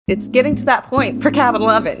It's getting to that point for Cabin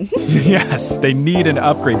 11. Yes, they need an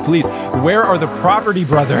upgrade. Please, where are the Property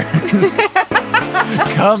Brothers?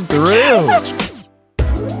 Come through.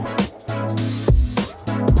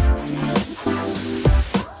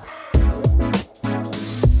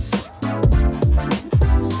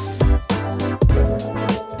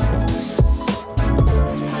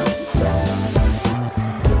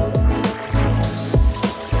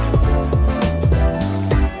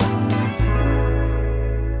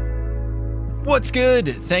 What's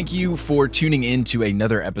good? Thank you for tuning in to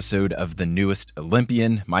another episode of the newest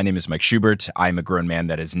Olympian. My name is Mike Schubert. I'm a grown man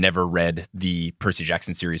that has never read the Percy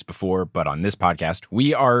Jackson series before, but on this podcast,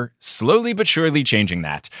 we are slowly but surely changing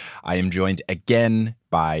that. I am joined again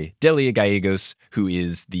by Delia Gallegos, who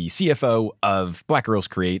is the CFO of Black Girls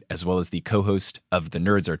Create, as well as the co-host of The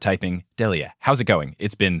Nerds Are Typing. Delia, how's it going?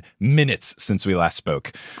 It's been minutes since we last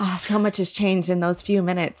spoke. Oh, so much has changed in those few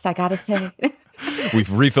minutes, I gotta say.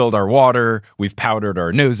 We've refilled our water. We've powdered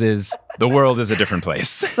our noses. The world is a different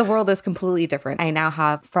place. The world is completely different. I now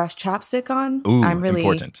have fresh chapstick on. Ooh, I'm really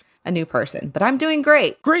important. A new person, but I'm doing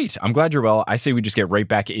great. Great. I'm glad you're well. I say we just get right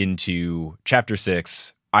back into Chapter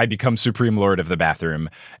 6. I become Supreme Lord of the Bathroom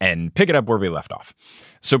and pick it up where we left off.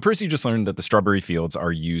 So Percy just learned that the strawberry fields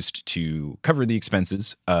are used to cover the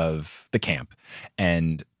expenses of the camp.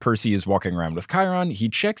 And Percy is walking around with Chiron. He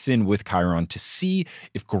checks in with Chiron to see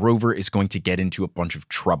if Grover is going to get into a bunch of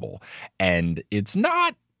trouble. And it's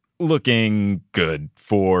not looking good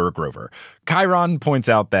for Grover. Chiron points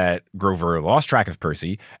out that Grover lost track of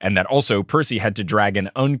Percy, and that also Percy had to drag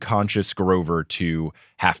an unconscious Grover to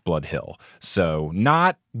Half-Blood Hill. So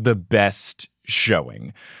not the best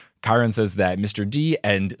showing. Chiron says that Mr. D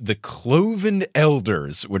and the Cloven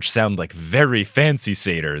Elders, which sound like very fancy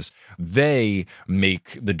satyrs, they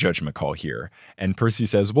make the judgment call here. And Percy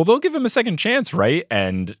says, well, they'll give him a second chance, right?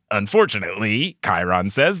 And unfortunately,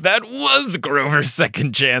 Chiron says that was Grover's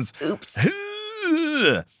second chance. Oops.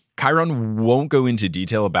 Chiron won't go into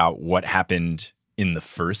detail about what happened in the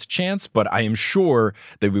first chance, but I am sure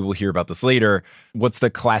that we will hear about this later. What's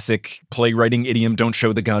the classic playwriting idiom? Don't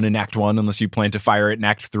show the gun in Act 1 unless you plan to fire it in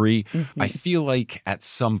Act 3. I feel like at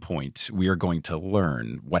some point we are going to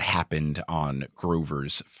learn what happened on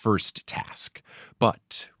Grover's first task,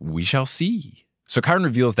 but we shall see. So Chiron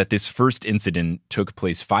reveals that this first incident took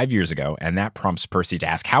place 5 years ago, and that prompts Percy to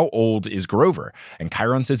ask, how old is Grover? And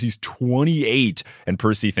Chiron says he's 28, and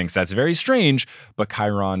Percy thinks that's very strange, but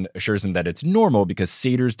Chiron assures him that it's normal because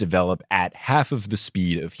satyrs develop at half of the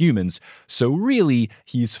speed of humans, so really,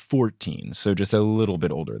 he's 14, so just a little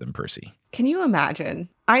bit older than Percy. Can you imagine?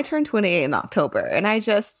 I turned 28 in October, and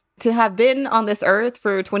to have been on this earth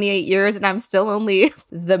for 28 years, and I'm still only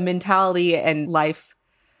the mentality and life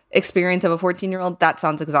experience of a 14-year-old, that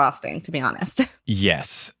sounds exhausting, to be honest.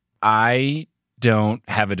 Yes, I don't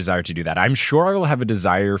have a desire to do that. I'm sure I will have a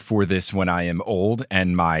desire for this when I am old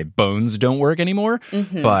and my bones don't work anymore,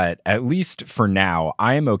 but at least for now,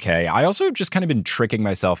 I am okay. I also have just kind of been tricking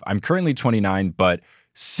myself. I'm currently 29, but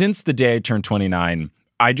since the day I turned 29,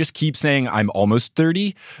 I just keep saying I'm almost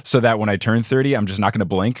 30 so that when I turn 30, I'm just not going to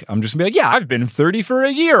blink. I'm just going to be like, yeah, I've been 30 for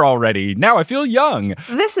a year already. Now I feel young.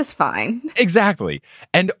 This is fine. Exactly.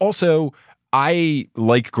 And also, I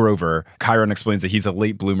like Grover. Chiron explains that he's a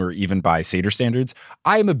late bloomer even by satyr standards.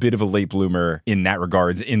 I am a bit of a late bloomer in that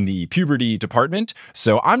regards in the puberty department.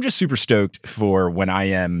 So I'm just super stoked for when I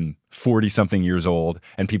am 40-something years old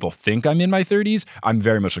and people think I'm in my 30s. I'm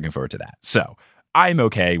very much looking forward to that. So I'm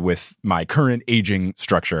okay with my current aging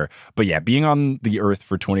structure. But yeah, being on the earth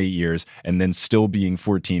for 28 years and then still being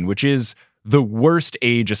 14, which is the worst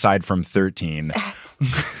age aside from 13,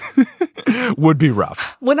 would be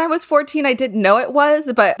rough. When I was 14, I didn't know it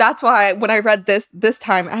was, but that's why when I read this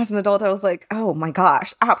time as an adult, I was like, oh my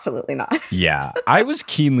gosh, absolutely not. Yeah, I was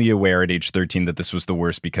keenly aware at age 13 that this was the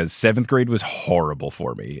worst because 7th grade was horrible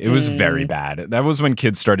for me. It was very bad. That was when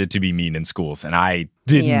kids started to be mean in schools, and I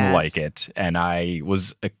didn't like it. And I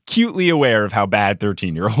was acutely aware of how bad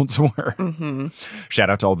 13-year-olds were. Shout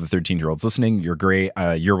out to all the 13-year-olds listening. You're great.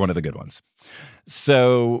 You're one of the good ones.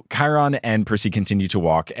 So Chiron and Percy continue to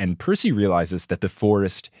walk, and Percy realizes that the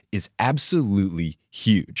forest is absolutely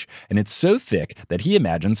huge, and it's so thick that he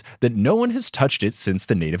imagines that no one has touched it since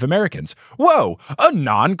the Native Americans. Whoa, a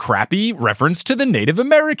non-crappy reference to the Native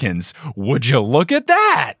Americans. Would you look at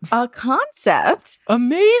that? A concept?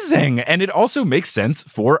 Amazing. And it also makes sense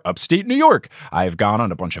for upstate New York. I've gone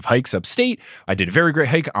on a bunch of hikes upstate. I did a very great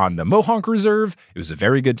hike on the Mohonk Reserve. It was a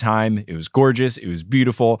very good time. It was gorgeous. It was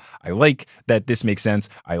beautiful. I like that this makes sense.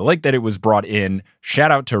 I like that it was brought in.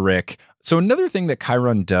 Shout out to Rick. So another thing that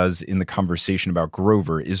Chiron does in the conversation about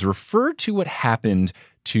Grover is refer to what happened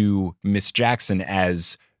to Miss Jackson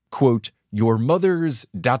as quote, your mother's ...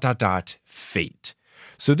 fate.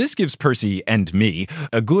 So this gives Percy and me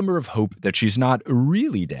a glimmer of hope that she's not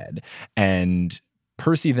really dead. And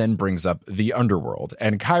Percy then brings up the underworld,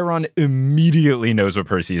 and Chiron immediately knows what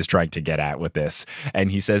Percy is trying to get at with this. And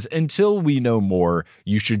he says, until we know more,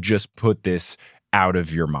 you should just put this out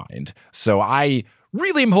of your mind. So I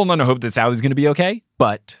really am holding on to hope that Sally's going to be okay,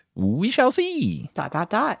 but we shall see. ...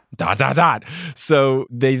 So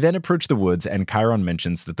they then approach the woods, and Chiron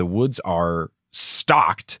mentions that the woods are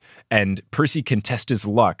stocked, and Percy can test his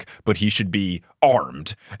luck, but he should be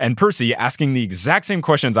armed. And Percy, asking the exact same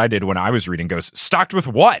questions I did when I was reading, goes, stocked with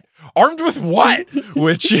what? Armed with what?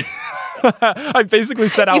 Which I basically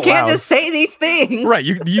said out loud. You can't just say these things.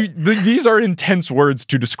 Right. These are intense words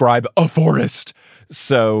to describe a forest.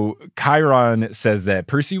 So Chiron says that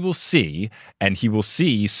Percy will see, and he will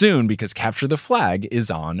see soon because Capture the Flag is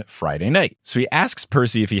on Friday night. So he asks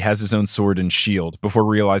Percy if he has his own sword and shield before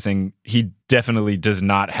realizing he definitely does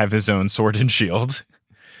not have his own sword and shield.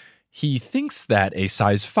 He thinks that a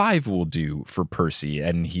size 5 will do for Percy,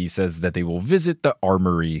 and he says that they will visit the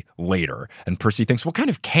armory later. And Percy thinks, what kind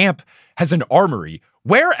of camp has an armory?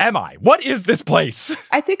 Where am I? What is this place?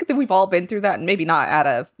 I think that we've all been through that, and maybe not at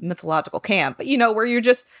a mythological camp, but where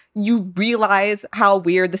you realize how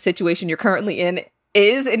weird the situation you're currently in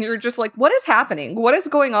is, and you're just like, what is happening? What is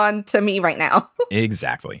going on to me right now?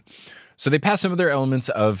 Exactly. So they pass some of their elements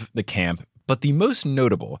of the camp, but the most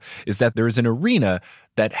notable is that there is an arena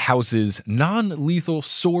that houses non-lethal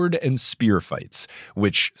sword and spear fights,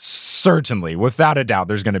 which certainly, without a doubt,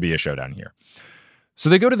 there's going to be a showdown here. So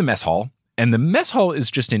they go to the mess hall, and the mess hall is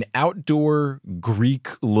just an outdoor,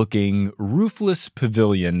 Greek-looking, roofless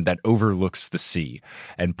pavilion that overlooks the sea.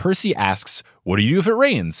 And Percy asks, what do you do if it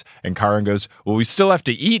rains? And Chiron goes, well, we still have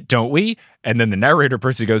to eat, don't we? And then the narrator,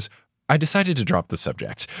 Percy, goes, I decided to drop the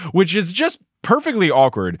subject, which is just perfectly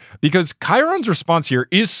awkward because Chiron's response here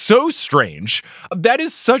is so strange. That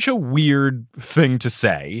is such a weird thing to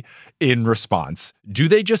say in response. Do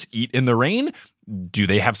they just eat in the rain? Do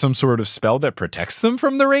they have some sort of spell that protects them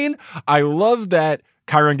from the rain? I love that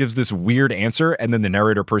Chiron gives this weird answer, and then the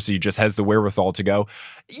narrator Percy just has the wherewithal to go,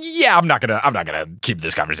 yeah, I'm not gonna keep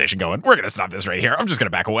this conversation going. We're gonna stop this right here. I'm just gonna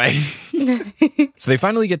back away. So they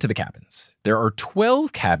finally get to the cabins. There are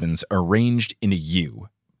 12 cabins arranged in a U,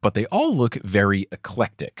 but they all look very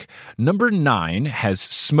eclectic. Number 9 has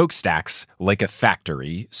smokestacks like a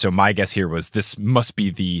factory, so my guess here was this must be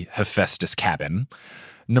the Hephaestus cabin.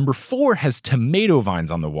 Number 4 has tomato vines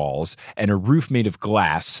on the walls and a roof made of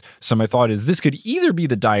glass. So my thought is this could either be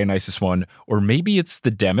the Dionysus one or maybe it's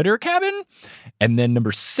the Demeter cabin. And then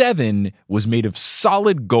number 7 was made of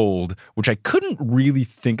solid gold, which I couldn't really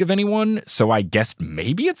think of anyone. So I guessed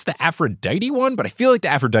maybe it's the Aphrodite one, but I feel like the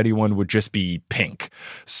Aphrodite one would just be pink.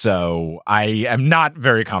 So I am not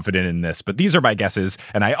very confident in this, but these are my guesses.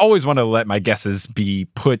 And I always want to let my guesses be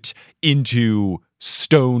put into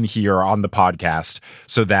stone here on the podcast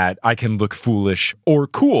so that I can look foolish or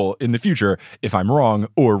cool in the future if I'm wrong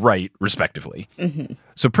or right, respectively. Mm-hmm.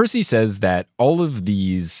 So Percy says that all of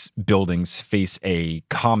these buildings face a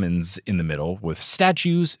commons in the middle with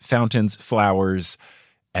statues, fountains, flowers,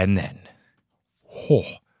 and then,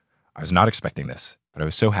 I was not expecting this, but I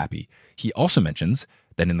was so happy. He also mentions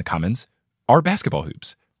that in the commons are basketball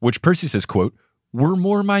hoops, which Percy says, quote, were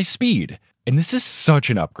more my speed. And this is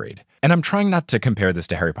such an upgrade. And I'm trying not to compare this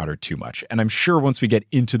to Harry Potter too much. And I'm sure once we get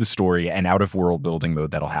into the story and out of world building mode,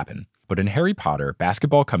 that'll happen. But in Harry Potter,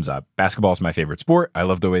 basketball comes up. Basketball is my favorite sport. I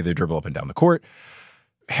love the way they dribble up and down the court.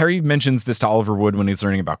 Harry mentions this to Oliver Wood when he's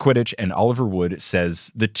learning about Quidditch. And Oliver Wood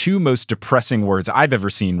says the 2 most depressing words I've ever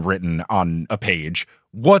seen written on a page.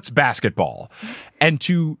 What's basketball? And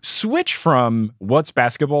to switch from what's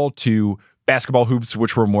basketball to basketball hoops,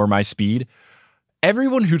 which were more my speed,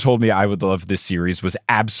 everyone who told me I would love this series was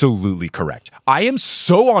absolutely correct. I am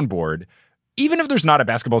so on board. Even if there's not a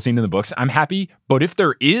basketball scene in the books, I'm happy. But if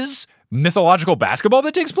there is mythological basketball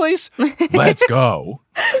that takes place, let's go.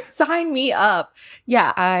 Sign me up.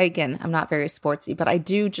 Yeah, I'm not very sportsy, but I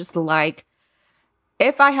do just like,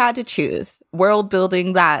 if I had to choose world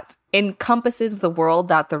building that encompasses the world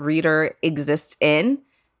that the reader exists in,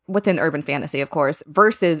 within urban fantasy, of course,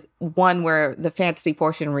 versus one where the fantasy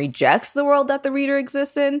portion rejects the world that the reader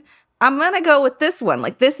exists in, I'm going to go with this one.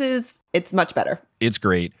 Like, it's much better. It's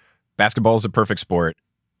great. Basketball is a perfect sport.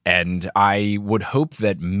 And I would hope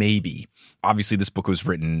that maybe, obviously this book was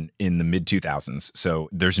written in the mid-2000s, so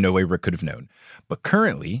there's no way Rick could have known. But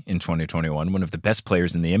currently, in 2021, one of the best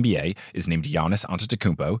players in the NBA is named Giannis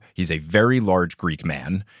Antentokounmpo. He's a very large Greek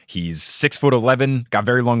man. He's 6'11", got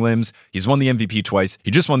very long limbs. He's won the MVP twice. He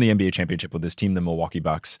just won the NBA championship with his team, the Milwaukee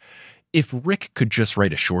Bucks. If Rick could just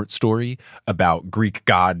write a short story about Greek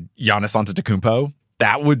god Giannis Antentokounmpo,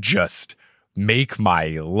 that would just make my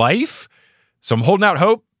life. So I'm holding out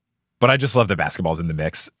hope, but I just love the basketball's in the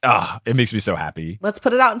mix. It makes me so happy. Let's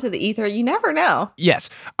put it out into the ether. You never know. Yes.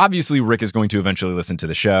 Obviously, Rick is going to eventually listen to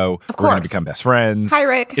the show. Of course. We're going to become best friends. Hi,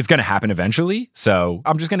 Rick. It's going to happen eventually. So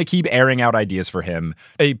I'm just going to keep airing out ideas for him.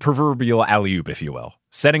 A proverbial alley-oop, if you will.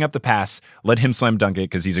 Setting up the pass, let him slam dunk it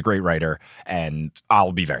because he's a great writer, and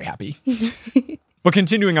I'll be very happy. But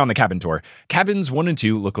continuing on the cabin tour, cabins 1 and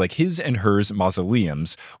 2 look like his and hers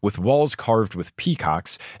mausoleums with walls carved with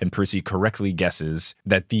peacocks, and Percy correctly guesses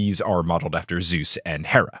that these are modeled after Zeus and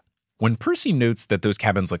Hera. When Percy notes that those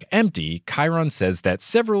cabins look empty, Chiron says that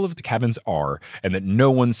several of the cabins are, and that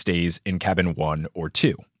no one stays in cabin 1 or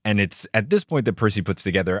 2. And it's at this point that Percy puts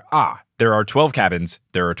together, there are 12 cabins,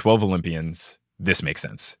 there are 12 Olympians. This makes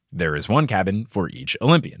sense. There is one cabin for each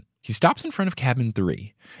Olympian. He stops in front of cabin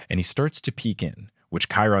 3, and he starts to peek in, which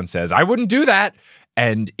Chiron says, I wouldn't do that.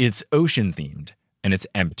 And it's ocean-themed, and it's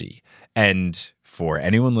empty. And for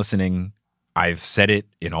anyone listening, I've said it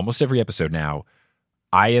in almost every episode now,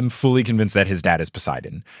 I am fully convinced that his dad is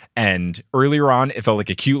Poseidon. And earlier on, it felt like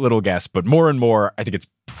a cute little guess, but more and more, I think it's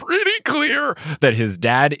pretty clear that his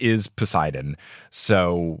dad is Poseidon.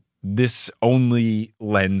 So this only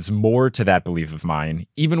lends more to that belief of mine.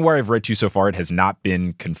 Even where I've read to so far, it has not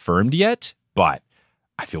been confirmed yet, but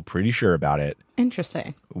I feel pretty sure about it.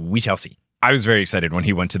 Interesting. We shall see. I was very excited when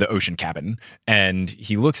he went to the ocean cabin, and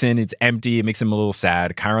he looks in, it's empty, it makes him a little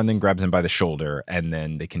sad. Chiron then grabs him by the shoulder, and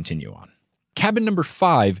then they continue on. Cabin number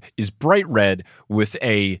 5 is bright red with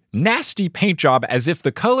a nasty paint job as if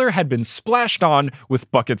the color had been splashed on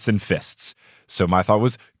with buckets and fists. So my thought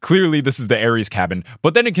was, clearly this is the Ares cabin,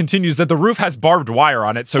 but then it continues that the roof has barbed wire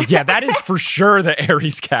on it. So yeah, that is for sure the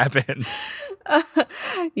Ares cabin.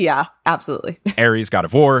 Yeah, absolutely. Ares, god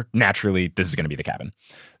of war, naturally, this is going to be the cabin.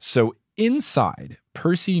 So inside,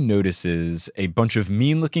 Percy notices a bunch of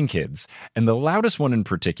mean-looking kids, and the loudest one in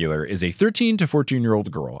particular is a 13 to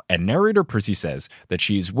 14-year-old girl, and narrator Percy says that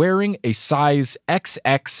she's wearing a size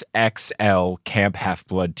XXXL Camp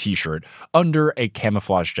Half-Blood t-shirt under a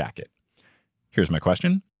camouflage jacket. Here's my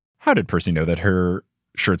question. How did Percy know that her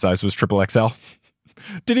shirt size was XXL?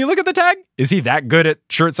 Did he look at the tag? Is he that good at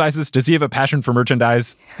shirt sizes? Does he have a passion for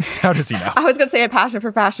merchandise? How does he know? I was going to say a passion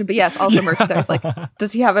for fashion, but yes, also merchandise. Like,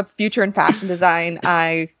 does he have a future in fashion design?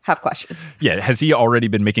 I have questions. Yeah. Has he already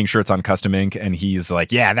been making shirts on Custom Ink? And he's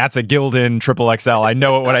like, yeah, that's a Gildan XXL. I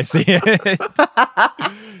know it when I see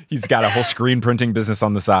it. He's got a whole screen printing business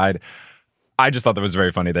on the side. I just thought that was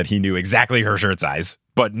very funny that he knew exactly her shirt size,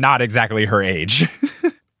 but not exactly her age.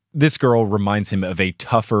 This girl reminds him of a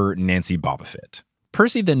tougher Nancy Bobofit.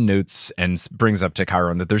 Percy then notes and brings up to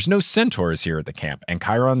Chiron that there's no centaurs here at the camp, and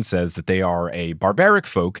Chiron says that they are a barbaric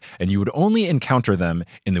folk and you would only encounter them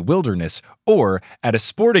in the wilderness or at a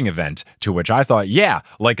sporting event, to which I thought, yeah,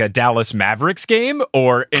 like a Dallas Mavericks game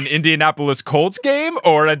or an Indianapolis Colts game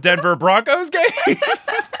or a Denver Broncos game.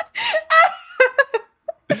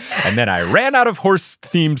 And then I ran out of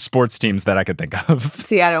horse-themed sports teams that I could think of.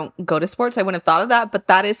 See, I don't go to sports. I wouldn't have thought of that, but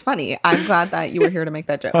that is funny. I'm glad that you were here to make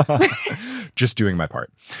that joke. Just doing my part.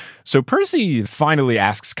 So Percy finally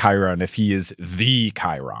asks Chiron if he is the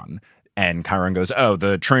Chiron. And Chiron goes, oh,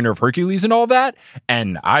 the trainer of Hercules and all that?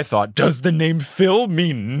 And I thought, does the name Phil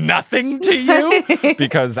mean nothing to you?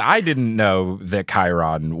 Because I didn't know that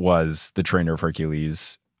Chiron was the trainer of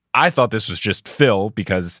Hercules. I thought this was just Phil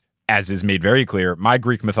because, as is made very clear, my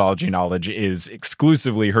Greek mythology knowledge is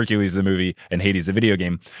exclusively Hercules the movie and Hades the video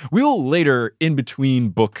game. We'll later, in between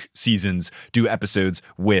book seasons, do episodes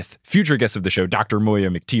with future guests of the show, Dr. Moya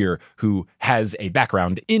McTeer, who has a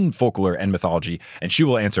background in folklore and mythology, and she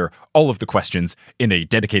will answer all of the questions in a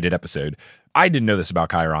dedicated episode. I didn't know this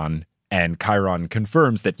about Chiron, and Chiron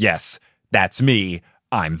confirms that, yes, that's me.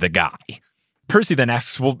 I'm the guy. Percy then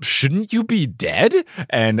asks, well, shouldn't you be dead?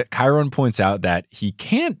 And Chiron points out that he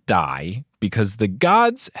can't die because the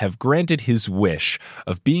gods have granted his wish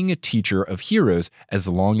of being a teacher of heroes as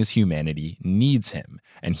long as humanity needs him.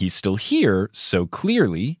 And he's still here, so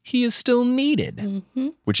clearly he is still needed,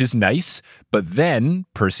 which is nice. But then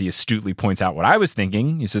Percy astutely points out what I was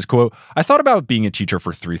thinking. He says, quote, I thought about being a teacher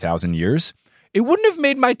for 3,000 years. It wouldn't have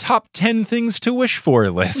made my top 10 things to wish for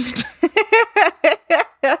list.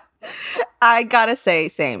 I gotta say,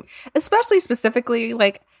 same. Especially specifically,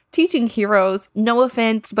 like, teaching heroes, no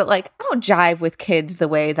offense, but, like, I don't jive with kids the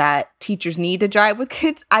way that teachers need to jive with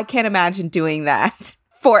kids. I can't imagine doing that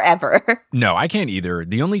forever. No, I can't either.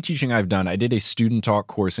 The only teaching I've done, I did a student talk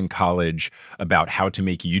course in college about how to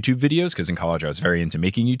make YouTube videos, because in college I was very into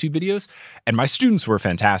making YouTube videos. And my students were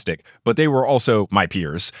fantastic, but they were also my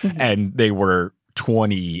peers, and they were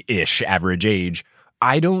 20-ish average age.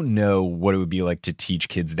 I don't know what it would be like to teach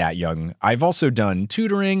kids that young. I've also done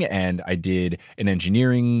tutoring, and I did an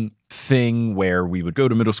engineering thing where we would go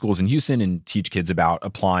to middle schools in Houston and teach kids about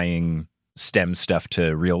applying STEM stuff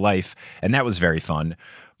to real life, and that was very fun.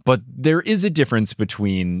 But there is a difference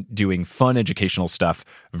between doing fun educational stuff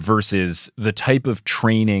versus the type of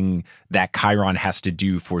training that Chiron has to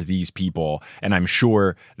do for these people, and I'm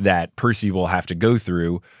sure that Percy will have to go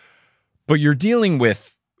through. But you're dealing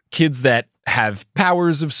with kids that have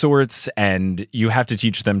powers of sorts, and you have to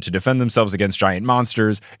teach them to defend themselves against giant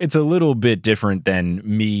monsters. It's a little bit different than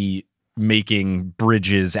me making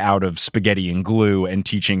bridges out of spaghetti and glue and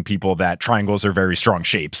teaching people that triangles are very strong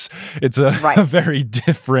shapes. It's a very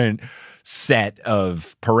different set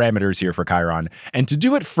of parameters here for Chiron. And to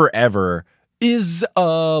do it forever is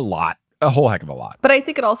a lot, a whole heck of a lot. But I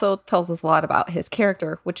think it also tells us a lot about his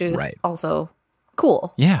character, which is also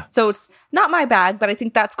cool. Yeah. So it's not my bag, but I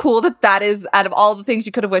think that's cool that is, out of all the things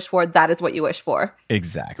you could have wished for, that is what you wish for.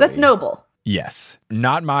 Exactly. That's noble. Yes.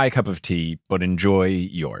 Not my cup of tea, but enjoy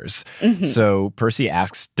yours. So Percy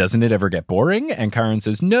asks, doesn't it ever get boring? And Chiron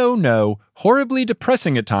says, no, horribly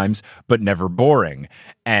depressing at times, but never boring.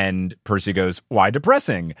 And Percy goes, why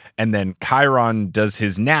depressing? And then Chiron does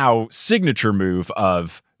his now signature move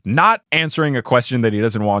of not answering a question that he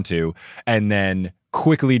doesn't want to, and then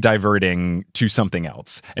quickly diverting to something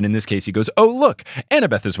else. And in this case, he goes, oh, look,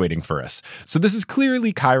 Annabeth is waiting for us. So this is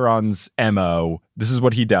clearly Chiron's MO. This is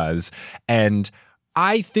what he does. And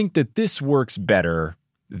I think that this works better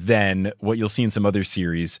than what you'll see in some other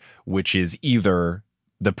series, which is either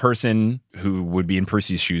the person who would be in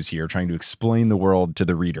Percy's shoes here, trying to explain the world to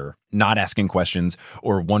the reader, not asking questions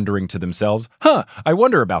or wondering to themselves, I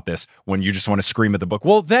wonder about this, when you just want to scream at the book.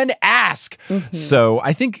 Well, then ask. So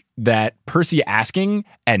I think that Percy asking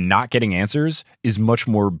and not getting answers is much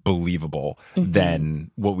more believable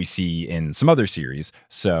than what we see in some other series.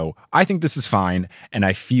 So I think this is fine. And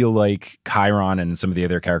I feel like Chiron and some of the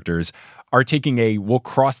other characters are taking a we'll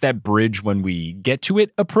cross that bridge when we get to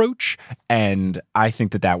it approach. And I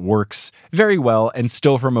think that that works very well, and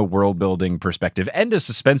still from a world building perspective and a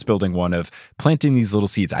suspense building one of planting these little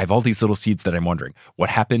seeds. I have all these little seeds that I'm wondering, what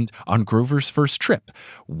happened on Grover's first trip?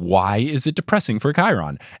 Why is it depressing for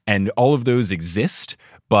Chiron? And all of those exist,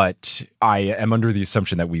 but I am under the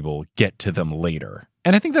assumption that we will get to them later.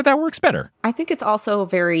 And I think that that works better. I think it's also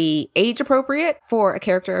very age appropriate for a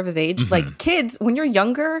character of his age. Like kids, when you're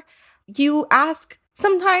younger, you ask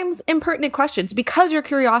sometimes impertinent questions because your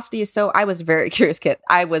curiosity is so... I was a very curious kid.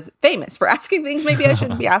 I was famous for asking things maybe I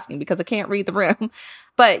shouldn't be asking because I can't read the room.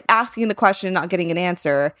 But asking the question and not getting an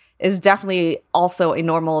answer is definitely also a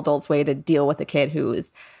normal adult's way to deal with a kid who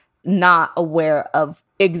is not aware of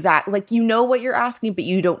like, you know what you're asking, but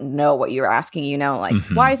you don't know what you're asking, you know? Like,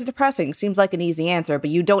 why is it depressing? Seems like an easy answer, but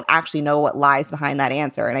you don't actually know what lies behind that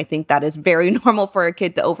answer. And I think that is very normal for a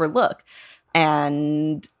kid to overlook.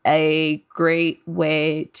 And a great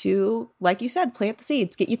way to, like you said, plant the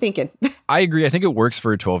seeds, get you thinking. I agree. I think it works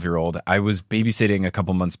for a 12-year-old. I was babysitting a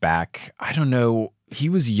couple months back. I don't know. He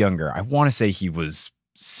was younger. I want to say he was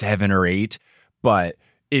 7 or 8, but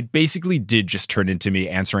it basically did just turn into me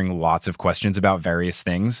answering lots of questions about various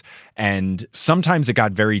things. And sometimes it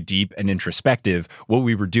got very deep and introspective. What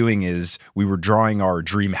we were doing is we were drawing our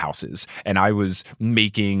dream houses, and I was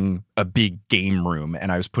making a big game room, and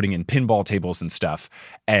I was putting in pinball tables and stuff.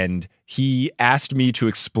 And he asked me to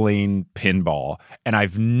explain pinball, and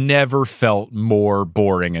I've never felt more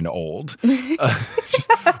boring and old.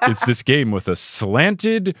 It's this game with a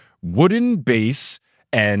slanted wooden base,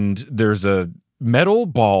 and there's a metal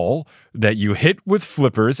ball that you hit with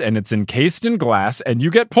flippers, and it's encased in glass, and you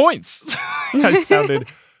get points. I sounded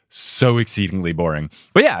so exceedingly boring.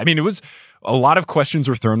 But yeah, I mean, it was a lot of questions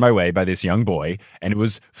were thrown my way by this young boy, and it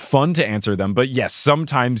was fun to answer them. But yes,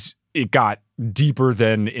 sometimes it got deeper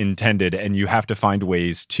than intended, and you have to find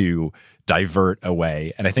ways to divert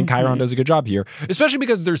away. And I think Chiron does a good job here, especially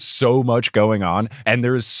because there's so much going on and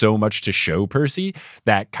there is so much to show Percy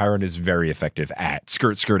that Chiron is very effective at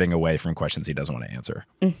skirting away from questions he doesn't want to answer.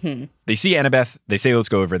 They see Annabeth. They say, let's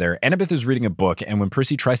go over there. Annabeth is reading a book, and when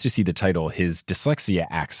Percy tries to see the title, his dyslexia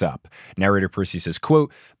acts up. Narrator Percy says,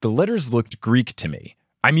 quote, "The letters looked Greek to me.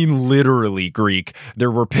 I mean, literally Greek.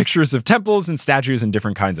 There were pictures of temples and statues and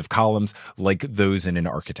different kinds of columns like those in an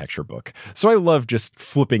architecture book. So I love just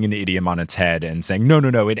flipping an idiom on its head and saying,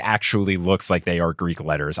 no, it actually looks like they are Greek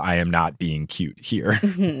letters. I am not being cute here.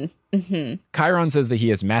 Chiron says that he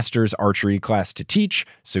has master's archery class to teach,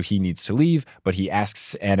 so he needs to leave, but he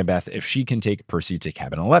asks Annabeth if she can take Percy to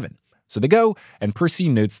cabin 11. So they go, and Percy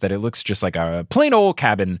notes that it looks just like a plain old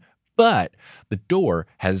cabin, but the door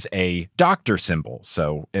has a doctor symbol.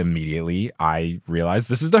 So immediately I realize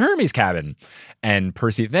this is the Hermes cabin. And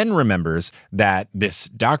Percy then remembers that this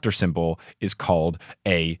doctor symbol is called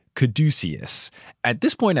a caduceus. At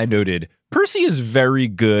this point, I noted Percy is very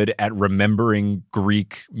good at remembering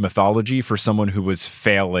Greek mythology for someone who was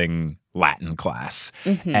failing Latin class.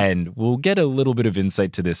 And we'll get a little bit of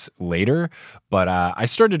insight to this later, but I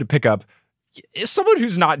started to pick up someone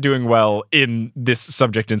who's not doing well in this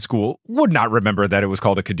subject in school would not remember that it was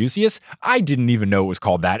called a caduceus. I didn't even know it was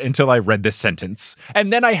called that until I read this sentence.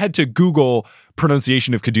 And then I had to Google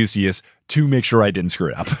pronunciation of caduceus to make sure I didn't screw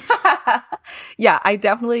it up. Yeah, I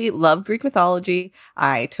definitely love Greek mythology.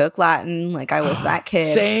 I took Latin, like I was that kid.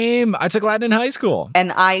 Same. I took Latin in high school.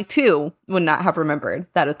 And I, too, would not have remembered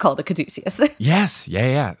that it's called a caduceus. Yes.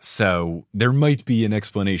 Yeah. So there might be an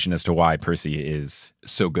explanation as to why Percy is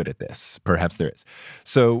so good at this. Perhaps there is.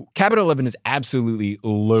 So Cabin 11 is absolutely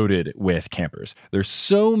loaded with campers. There's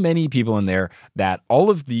so many people in there that all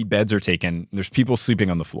of the beds are taken. There's people sleeping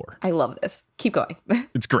on the floor. I love this. Keep going.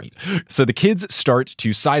 It's great. So the kids start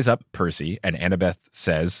to size up Percy, and Annabeth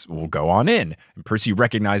says, "We'll go on in." And Percy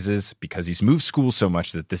recognizes, because he's moved school so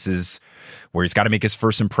much, that this is where he's got to make his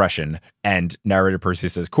first impression. And narrator Percy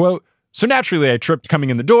says, quote, "So naturally I tripped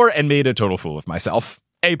coming in the door and made a total fool of myself.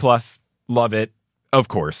 A+, love it. Of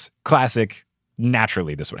course. Classic.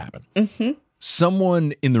 Naturally this would happen."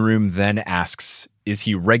 Someone in the room then asks, is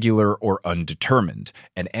he regular or undetermined?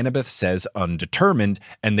 And Annabeth says undetermined,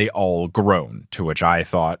 and they all groan, to which I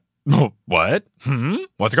thought, what?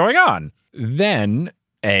 What's going on? Then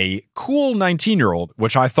a cool 19-year-old,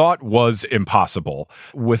 which I thought was impossible,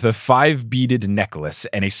 with a 5-beaded necklace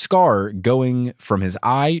and a scar going from his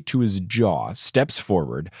eye to his jaw, steps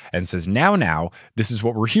forward and says, now, this is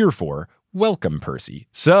what we're here for. Welcome, Percy.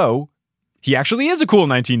 So he actually is a cool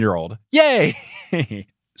 19-year-old. Yay!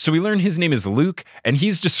 So we learn his name is Luke, and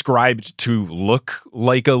he's described to look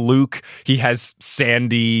like a Luke. He has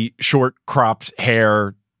sandy, short-cropped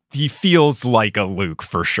hair. He feels like a Luke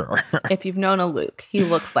for sure. If you've known a Luke, he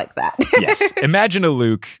looks like that. Yes. Imagine a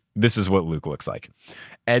Luke. This is what Luke looks like.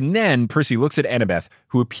 And then Percy looks at Annabeth,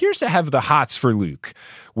 who appears to have the hots for Luke,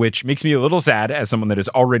 which makes me a little sad as someone that is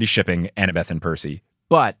already shipping Annabeth and Percy.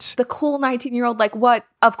 But the cool 19-year-old, like what?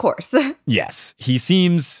 Of course. Yes. He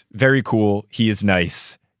seems very cool. He is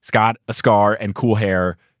nice. He's got a scar and cool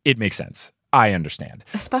hair. It makes sense. I understand.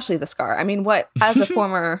 Especially the scar. I mean, what, as a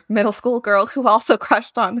former middle school girl who also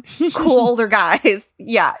crushed on cool older guys,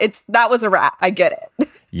 yeah, that was a wrap. I get it.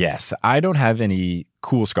 Yes, I don't have any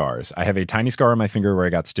cool scars. I have a tiny scar on my finger where I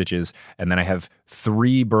got stitches, and then I have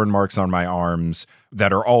 3 burn marks on my arms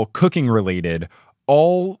that are all cooking related,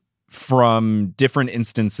 all from different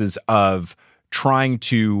instances of trying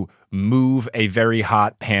to move a very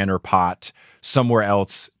hot pan or pot somewhere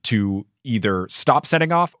else to either stop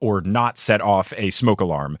setting off or not set off a smoke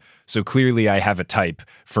alarm. So clearly I have a type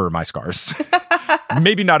for my scars.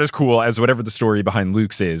 Maybe not as cool as whatever the story behind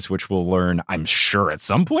Luke's is, which we'll learn, I'm sure, at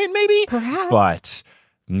some point, maybe? Perhaps. But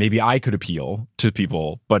maybe I could appeal to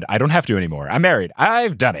people, but I don't have to anymore. I'm married.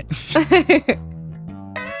 I've done it.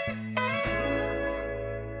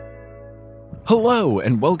 Hello,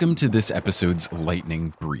 and welcome to this episode's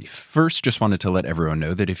lightning brief. First, just wanted to let everyone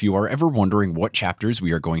know that if you are ever wondering what chapters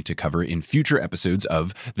we are going to cover in future episodes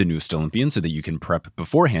of The Newest Olympian so that you can prep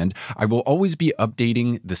beforehand, I will always be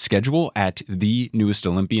updating the schedule at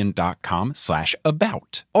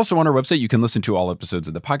thenewestolympian.com/about. Also on our website, you can listen to all episodes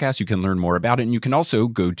of the podcast, you can learn more about it, and you can also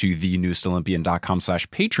go to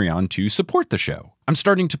thenewestolympian.com/Patreon to support the show. I'm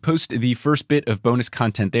starting to post the first bit of bonus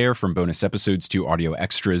content there, from bonus episodes to audio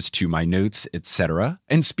extras to my notes, etc.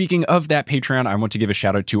 And speaking of that Patreon, I want to give a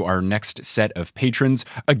shout out to our next set of patrons.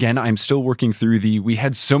 Again, I'm still working through we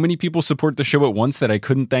had so many people support the show at once that I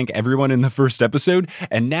couldn't thank everyone in the first episode.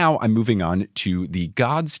 And now I'm moving on to the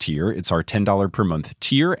Gods tier. It's our $10 per month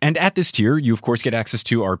tier. And at this tier, you of course get access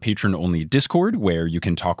to our patron-only Discord, where you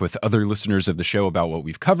can talk with other listeners of the show about what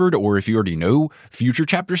we've covered, or if you already know future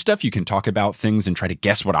chapter stuff, you can talk about things and try to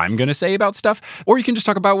guess what I'm going to say about stuff. Or you can just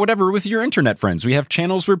talk about whatever with your internet friends. We have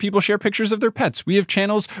channels where people share pictures of their pets. We have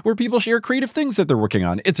channels where people share creative things that they're working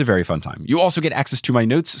on. It's a very fun time. You also get access to my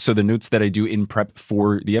notes. So the notes that I do in prep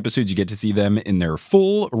for the episodes, you get to see them in their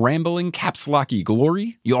full, rambling, caps locky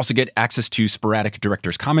glory. You also get access to sporadic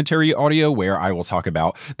director's commentary audio, where I will talk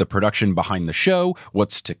about the production behind the show,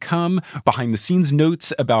 what's to come, behind the scenes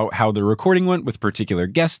notes about how the recording went with particular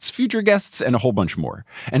guests, future guests, and a whole bunch more.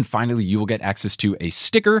 And finally, you will get access to a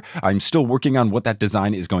sticker. I'm still working on what that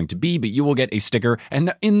design is going to be, but you will get a sticker.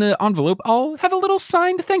 And in the envelope, I'll have a little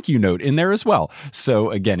signed thank you note in there as well.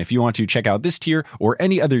 So again, if you want to check out this tier or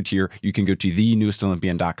any other tier, you can go to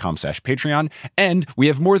thenewestolympian.com/Patreon. And we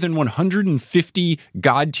have more than 150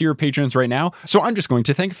 God tier patrons right now. So I'm just going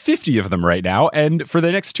to thank 50 of them right now. And for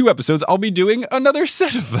the next 2 episodes, I'll be doing another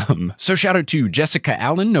set of them. So shout out to Jessica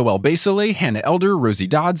Allen, Noelle Basile, Hannah Elder, Rosie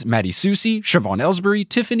Dodds, Maddie Susi, Siobhan Ellsbury,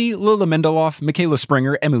 Tiffany, Lila Mendeloff, Michaela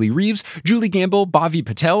Springer, Emily Reeves, Julie Gamble, Bhavi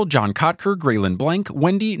Patel, John Kotker, Graylin Blank,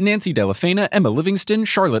 Wendy, Nancy Delafena, Emma Livingston,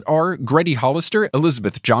 Charlotte R., Grady Hollister,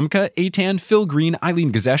 Elizabeth Jomka, Aitan, Phil Green,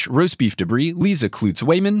 Eileen Gazesh, Roast Beef Debris, Lisa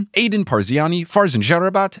Klutz-Wayman, Aidan Parziani, Farzan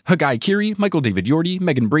Jarabat, Hagai Kiri, Michael David Yordi,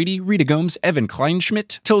 Megan Brady, Rita Gomes, Evan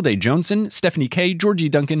Kleinschmidt, Tilde Johnson, Stephanie K, Georgie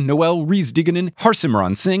Duncan, Noel Rees Diganen,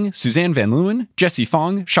 Harsimran Singh, Suzanne Van Leeuwen, Jesse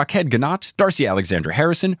Fong, Shaked Ganat, Darcy Alexandra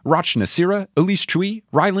Harrison, Rach Nasira, Elise Chui,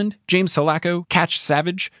 Ryland, James Salako, Catch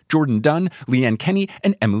Savage, Jordan Dunn, Leanne Kenny,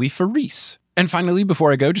 and Emily Faris. And finally,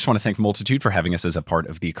 before I go, just want to thank Multitude for having us as a part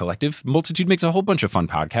of the collective. Multitude makes a whole bunch of fun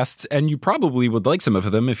podcasts, and you probably would like some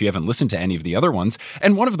of them if you haven't listened to any of the other ones.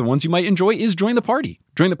 And one of the ones you might enjoy is Join the Party.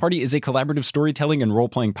 Join the Party is a collaborative storytelling and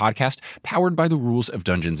role-playing podcast powered by the rules of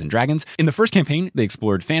Dungeons & Dragons. In the first campaign, they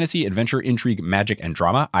explored fantasy, adventure, intrigue, magic, and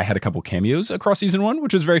drama. I had a couple cameos across Season 1,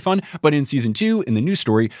 which was very fun. But in Season 2, in the new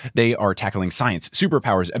story, they are tackling science,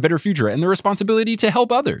 superpowers, a better future, and the responsibility to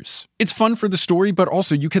help others. It's fun for the story, but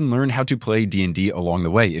also you can learn how to play D&D along the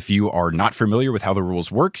way. If you are not familiar with how the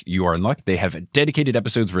rules work, you are in luck. They have dedicated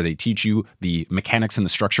episodes where they teach you the mechanics and the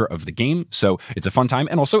structure of the game. So it's a fun time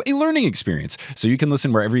and also a learning experience. So you can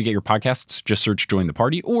listen wherever you get your podcasts. Just search Join the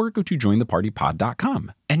Party or go to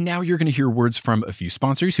jointhepartypod.com. And now you're going to hear words from a few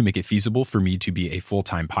sponsors who make it feasible for me to be a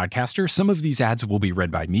full-time podcaster. Some of these ads will be read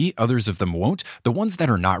by me, others of them won't. The ones that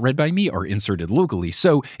are not read by me are inserted locally.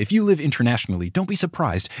 So if you live internationally, don't be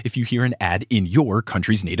surprised if you hear an ad in your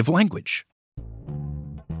country's native language.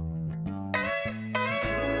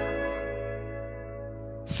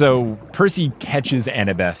 So Percy catches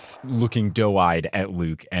Annabeth looking doe-eyed at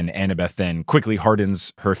Luke, and Annabeth then quickly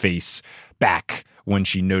hardens her face back when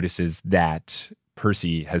she notices that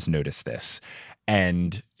Percy has noticed this.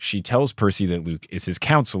 And she tells Percy that Luke is his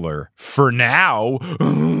counselor for now.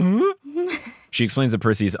 She explains that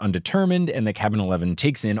Percy is undetermined and that Cabin 11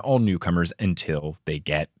 takes in all newcomers until they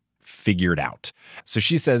get figured out. So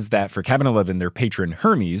she says that for Cabin 11, their patron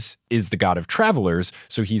Hermes is the god of travelers,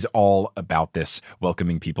 so he's all about this,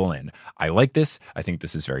 welcoming people in. I like this. I think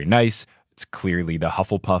this is very nice. It's clearly the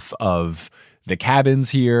Hufflepuff of the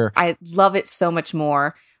cabins here. I love it so much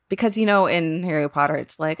more because, you know, in Harry Potter,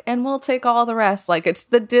 it's like, and we'll take all the rest. Like, it's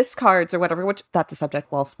the discards or whatever, which that's a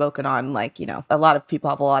subject well spoken on. Like, you know, a lot of people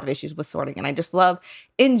have a lot of issues with sorting. And I just love,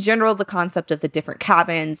 in general, the concept of the different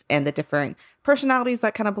cabins and the different personalities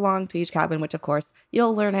that kind of belong to each cabin, which, of course,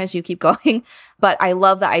 you'll learn as you keep going. But I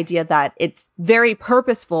love the idea that it's very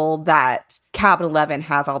purposeful that Cabin 11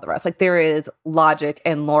 has all the rest. Like, there is logic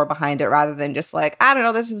and lore behind it rather than just like, I don't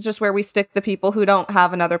know, this is just where we stick the people who don't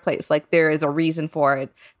have another place. Like, there is a reason for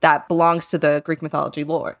it that belongs to the Greek mythology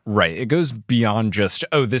lore. Right. It goes beyond just,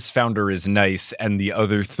 oh, this founder is nice and the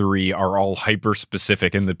other three are all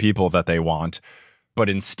hyper-specific in the people that they want. But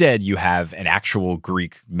instead, you have an actual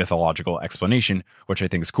Greek mythological explanation, which I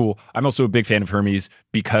think is cool. I'm also a big fan of Hermes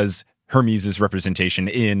because Hermes' representation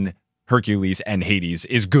in Hercules and Hades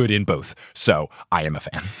is good in both. So I am a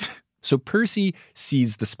fan. So Percy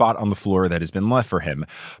sees the spot on the floor that has been left for him,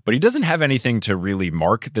 but he doesn't have anything to really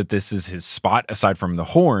mark that this is his spot aside from the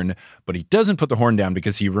horn, but he doesn't put the horn down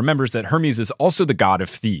because he remembers that Hermes is also the god of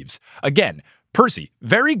thieves. Again, Percy,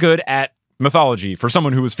 very good at mythology for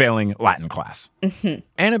someone who was failing Latin class.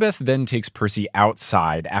 Annabeth then takes Percy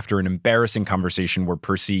outside after an embarrassing conversation where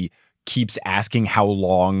Percy keeps asking how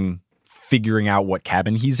long figuring out what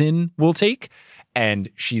cabin he's in will take. And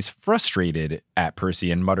she's frustrated at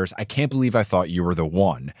Percy and mutters, I can't believe I thought you were the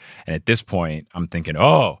one. And at this point, I'm thinking,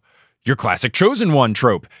 oh, your classic chosen one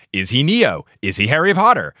trope. Is he Neo? Is he Harry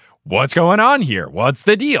Potter? What's going on here? What's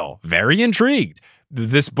the deal? Very intrigued.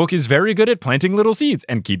 This book is very good at planting little seeds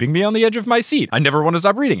and keeping me on the edge of my seat. I never want to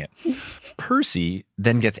stop reading it. Percy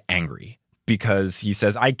then gets angry because he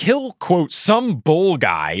says, I kill, quote, some bull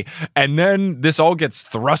guy, and then this all gets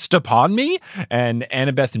thrust upon me. And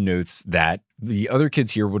Annabeth notes that the other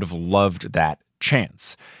kids here would have loved that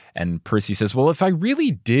chance. And Percy says, well, if I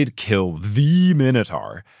really did kill the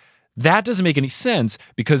Minotaur, that doesn't make any sense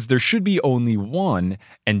because there should be only one.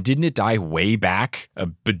 And didn't it die way back a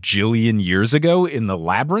bajillion years ago in the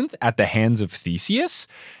labyrinth at the hands of Theseus?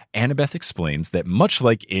 Annabeth explains that much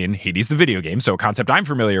like in Hades the video game, so a concept I'm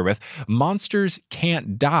familiar with, monsters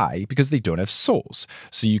can't die because they don't have souls.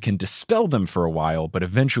 So you can dispel them for a while, but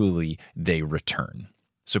eventually they return.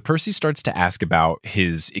 So Percy starts to ask about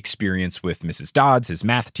his experience with Mrs. Dodds, his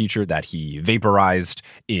math teacher that he vaporized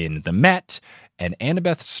in the Met. And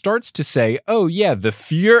Annabeth starts to say, oh yeah,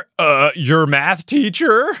 your math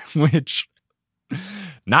teacher, which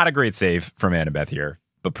not a great save from Annabeth here.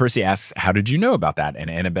 But Percy asks, how did you know about that? And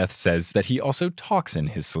Annabeth says that he also talks in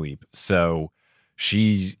his sleep. So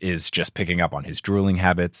she is just picking up on his drooling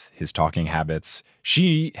habits, his talking habits.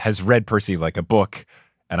 She has read Percy like a book,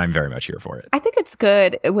 and I'm very much here for it. I think it's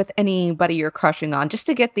good with anybody you're crushing on just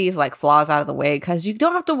to get these like flaws out of the way because you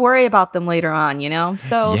don't have to worry about them later on, you know?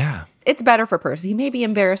 So yeah. It's better for Percy. He may be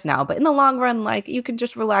embarrassed now, but in the long run, like you can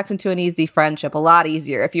just relax into an easy friendship a lot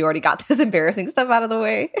easier if you already got this embarrassing stuff out of the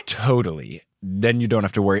way. Totally. Then you don't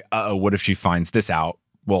have to worry, what if she finds this out?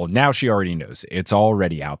 Well, now she already knows. It's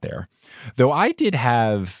already out there. Though I did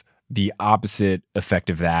have the opposite effect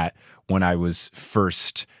of that when I was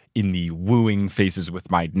first in the wooing phases with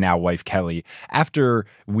my now wife, Kelly. After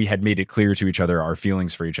we had made it clear to each other our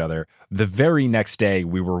feelings for each other, the very next day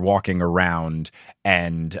we were walking around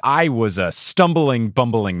and I was a stumbling,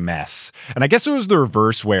 bumbling mess. And I guess it was the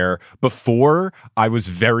reverse where before I was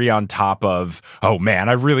very on top of, oh man,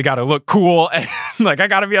 I really got to look cool. And like, I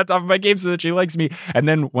got to be on top of my game so that she likes me. And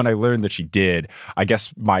then when I learned that she did, I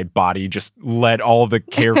guess my body just let all the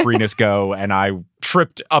carefreeness go and I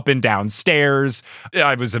tripped up and down stairs.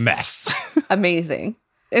 I was a mess. Amazing.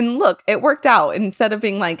 And look, it worked out. Instead of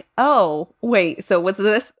being like, oh, wait, so was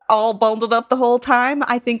this all bundled up the whole time?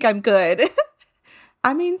 I think I'm good.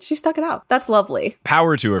 I mean, she stuck it out. That's lovely.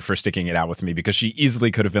 Power to her for sticking it out with me because she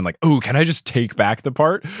easily could have been like, oh, can I just take back the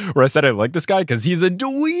part where I said I like this guy because he's a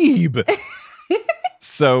dweeb?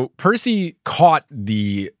 So Percy caught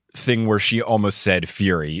the thing where she almost said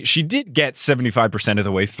fury. She did get 75% of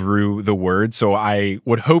the way through the word, so I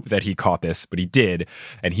would hope that he caught this, but he did.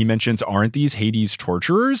 And he mentions, aren't these Hades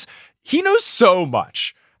torturers? He knows so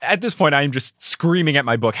much. At this point, I am just screaming at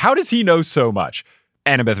my book. How does he know so much?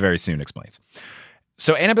 Annabeth very soon explains.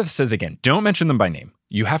 So Annabeth says again, don't mention them by name.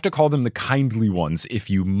 You have to call them the kindly ones if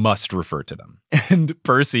you must refer to them. And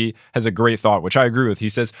Percy has a great thought, which I agree with. He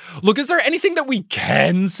says, look, is there anything that we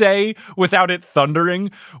can say without it thundering?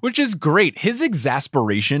 Which is great. His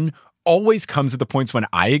exasperation always comes at the points when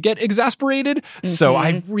I get exasperated. Mm-hmm. So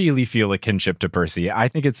I really feel a kinship to Percy. I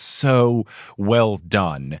think it's so well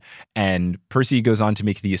done. And Percy goes on to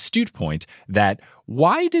make the astute point that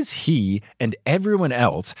why does he and everyone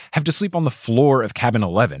else have to sleep on the floor of cabin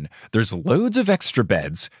 11? There's loads of extra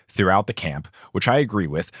beds throughout the camp, which I agree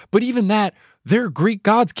with. But even that, they're Greek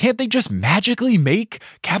gods. Can't they just magically make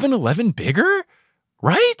cabin 11 bigger?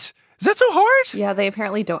 Right? Is that so hard? Yeah, they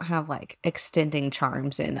apparently don't have like extending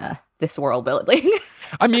charms in this world building.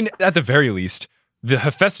 I mean, at the very least, the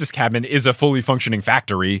Hephaestus cabin is a fully functioning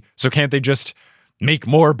factory. So can't they just make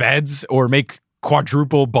more beds or make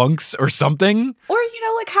quadruple bunks or something? Or, you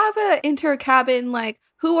know, like have a inter-cabin, like,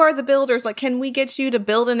 who are the builders? Like, can we get you to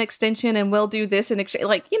build an extension and we'll do this in exchange?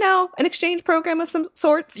 Like, you know, an exchange program of some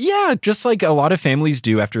sorts. Yeah, just like a lot of families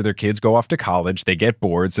do after their kids go off to college. They get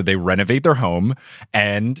bored, so they renovate their home.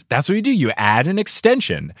 And that's what you do. You add an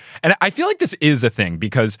extension. And I feel like this is a thing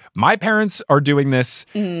because my parents are doing this,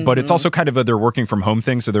 but it's also kind of they're working from home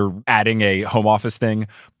thing. So they're adding a home office thing.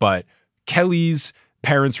 But Kelly's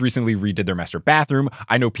parents recently redid their master bathroom.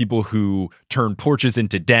 I know people who turn porches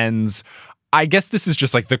into dens. I guess this is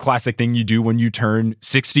just like the classic thing you do when you turn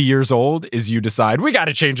 60 years old is you decide, we got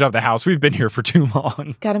to change up the house. We've been here for too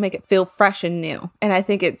long. Got to make it feel fresh and new. And I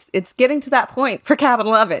think it's getting to that point for Cabin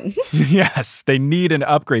 11. Yes, they need an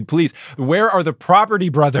upgrade. Please, where are the property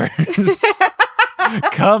brothers?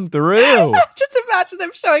 Come through. Just imagine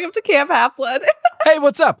them showing up to Camp Half-Blood. Hey,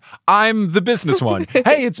 what's up? I'm the business one.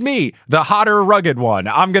 Hey, it's me, the hotter, rugged one.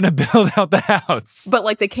 I'm going to build out the house. But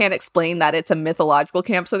like they can't explain that it's a mythological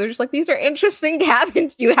camp. So they're just like, these are interesting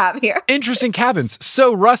cabins you have here. Interesting cabins.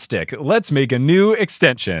 So rustic. Let's make a new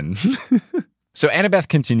extension. So Annabeth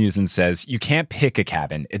continues and says, you can't pick a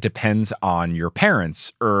cabin. It depends on your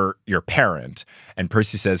parents or your parent. And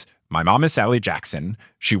Percy says, my mom is Sally Jackson.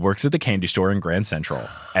 She works at the candy store in Grand Central.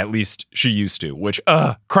 At least she used to, which,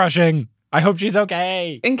 crushing. I hope she's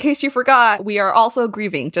okay. In case you forgot, we are also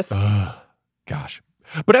grieving. Just gosh.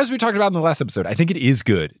 But as we talked about in the last episode, I think it is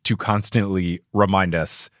good to constantly remind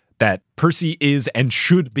us that Percy is and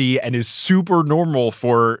should be and is super normal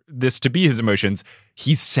for this to be his emotions.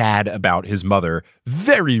 He's sad about his mother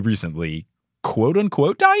very recently, quote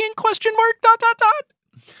unquote, dying, question mark, ...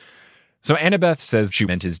 So Annabeth says she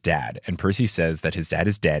meant his dad, and Percy says that his dad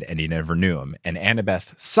is dead and he never knew him. And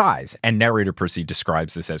Annabeth sighs, and narrator Percy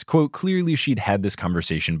describes this as, quote, clearly she'd had this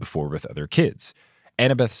conversation before with other kids.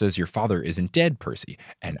 Annabeth says, your father isn't dead, Percy.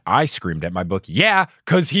 And I screamed at my book, yeah,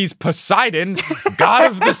 because he's Poseidon,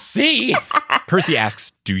 god of the sea. Percy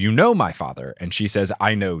asks, do you know my father? And she says,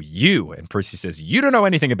 I know you. And Percy says, you don't know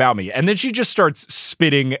anything about me. And then she just starts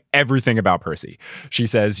spitting everything about Percy. She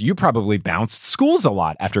says, you probably bounced schools a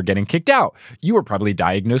lot after getting kicked out. You were probably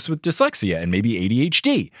diagnosed with dyslexia and maybe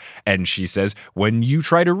ADHD. And she says, when you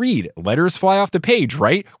try to read, letters fly off the page,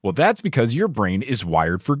 right? Well, that's because your brain is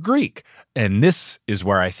wired for Greek. And this is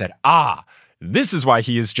where I said, this is why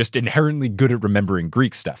he is just inherently good at remembering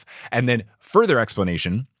Greek stuff. And then further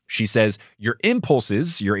explanation, she says, your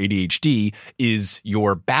impulses, your ADHD, is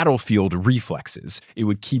your battlefield reflexes. It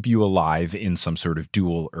would keep you alive in some sort of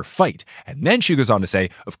duel or fight. And then she goes on to say,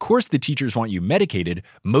 of course the teachers want you medicated.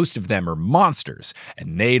 Most of them are monsters,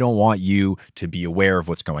 and they don't want you to be aware of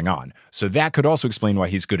what's going on. So that could also explain why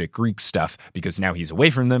he's good at Greek stuff, because now he's away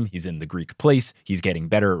from them, he's in the Greek place, he's getting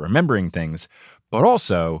better at remembering things. But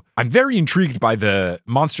also, I'm very intrigued by the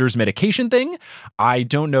monsters medication thing. I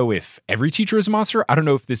don't know if every teacher is a monster. I don't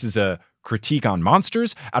know if this is a critique on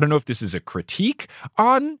monsters. I don't know if this is a critique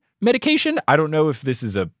on medication. I don't know if this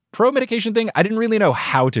is a pro-medication thing. I didn't really know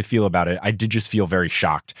how to feel about it. I did just feel very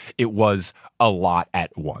shocked. It was a lot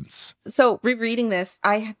at once. So rereading this,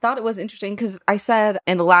 I thought it was interesting because I said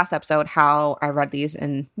in the last episode how I read these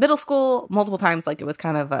in middle school multiple times, like it was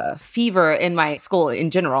kind of a fever in my school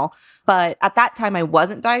in general. But at that time, I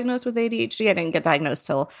wasn't diagnosed with ADHD. I didn't get diagnosed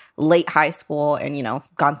till late high school and,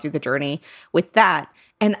 gone through the journey with that.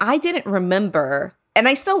 And I didn't remember. And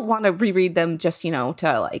I still want to reread them just,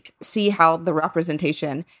 to see how the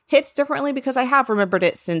representation hits differently, because I have remembered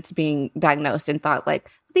it since being diagnosed and thought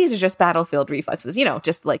these are just battlefield reflexes,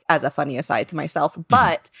 just as a funny aside to myself. Mm-hmm.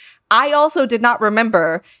 But I also did not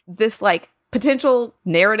remember this potential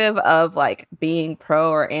narrative of being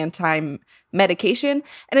pro or anti medication.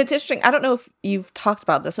 And it's interesting. I don't know if you've talked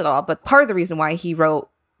about this at all, but part of the reason why he wrote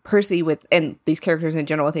Percy and these characters in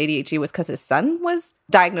general with ADHD was because his son was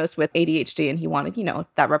diagnosed with ADHD and he wanted,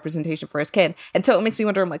 that representation for his kid. And so it makes me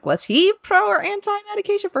wonder, was he pro or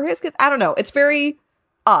anti-medication for his kids? I don't know. It's very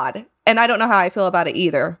odd. And I don't know how I feel about it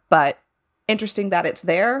either, but interesting that it's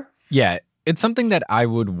there. Yeah, it's something that I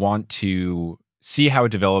would want to see how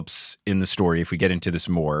it develops in the story if we get into this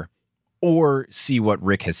more, or see what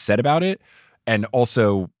Rick has said about it. And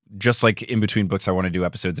also, just like in between books, I want to do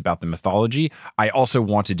episodes about the mythology. I also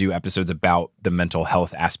want to do episodes about the mental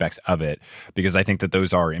health aspects of it, because I think that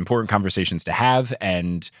those are important conversations to have.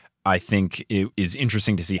 And I think it is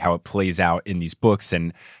interesting to see how it plays out in these books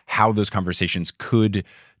and how those conversations could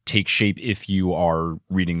take shape if you are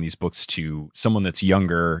reading these books to someone that's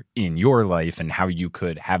younger in your life, and how you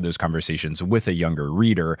could have those conversations with a younger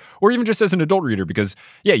reader, or even just as an adult reader, because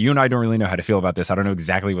you and I don't really know how to feel about this. I don't know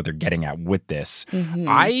exactly what they're getting at with this. Mm-hmm.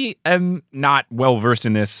 I am not well versed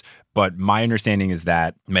in this, but my understanding is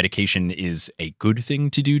that medication is a good thing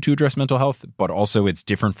to do to address mental health, but also it's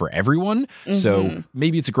different for everyone. Mm-hmm. So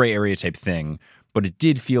maybe it's a gray area type thing. But it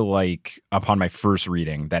did feel like, upon my first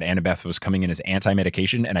reading, that Annabeth was coming in as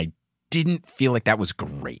anti-medication, and I didn't feel like that was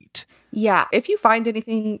great. Yeah, if you find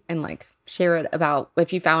anything and share it about,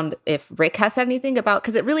 if Rick has said anything about,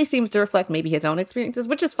 because it really seems to reflect maybe his own experiences,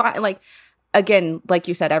 which is fine. Again, like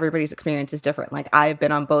you said, everybody's experience is different. I've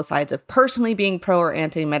been on both sides of personally being pro or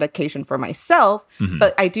anti-medication for myself, mm-hmm.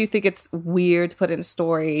 but I do think it's weird to put in a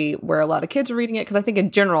story where a lot of kids are reading it, because I think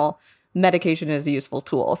in general, medication is a useful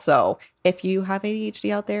tool. So if you have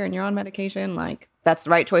ADHD out there and you're on medication, that's the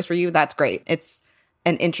right choice for you. That's great. It's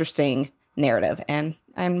an interesting narrative. And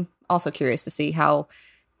I'm also curious to see how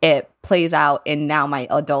it plays out in now my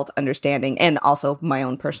adult understanding and also my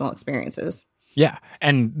own personal experiences. Yeah.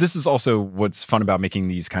 And this is also what's fun about making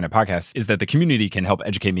these kind of podcasts, is that the community can help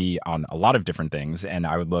educate me on a lot of different things. And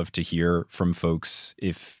I would love to hear from folks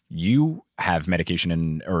if you have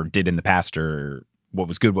medication or did in the past, or what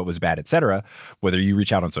was good, what was bad, etc. Whether you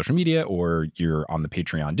reach out on social media or you're on the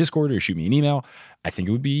Patreon Discord or shoot me an email, I think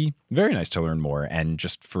it would be very nice to learn more and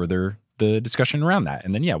just further the discussion around that.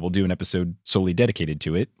 And then, yeah, we'll do an episode solely dedicated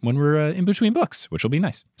to it when we're in between books, which will be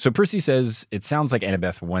nice. So Percy says, it sounds like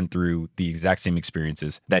Annabeth went through the exact same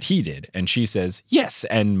experiences that he did. And she says, yes,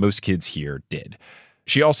 and most kids here did.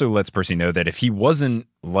 She also lets Percy know that if he wasn't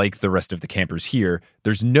like the rest of the campers here,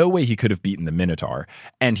 there's no way he could have beaten the Minotaur.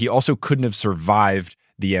 And he also couldn't have survived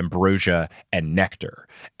the ambrosia and nectar.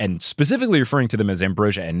 And specifically referring to them as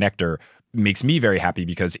ambrosia and nectar makes me very happy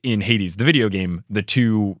because in Hades, the video game, the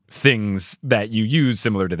two things that you use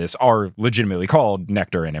similar to this are legitimately called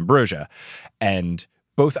nectar and ambrosia. And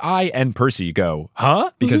both I and Percy go,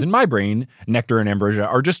 huh? Because in my brain, nectar and ambrosia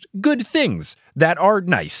are just good things that are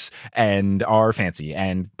nice and are fancy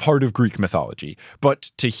and part of Greek mythology.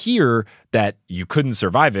 But to hear that you couldn't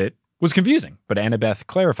survive it was confusing. But Annabeth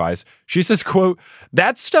clarifies. She says, quote,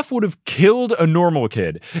 that stuff would have killed a normal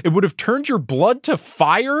kid. It would have turned your blood to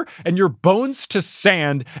fire and your bones to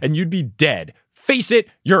sand, and you'd be dead. Face it,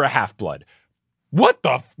 you're a half-blood. What?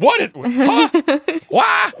 Huh?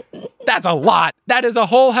 Wow, that's a lot. That is a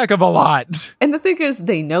whole heck of a lot. And the thing is,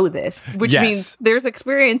 they know this, which means there's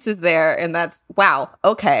experiences there, and that's, wow,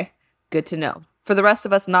 okay, good to know. For the rest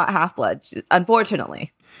of us, not half-blood,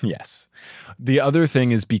 unfortunately. Yes. The other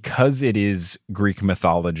thing is because it is Greek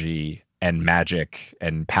mythology and magic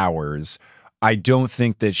and powers, I don't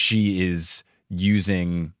think that she is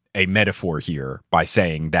using a metaphor here by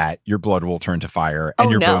saying that your blood will turn to fire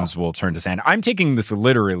and bones will turn to sand. I'm taking this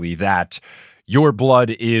literally that your blood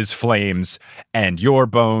is flames and your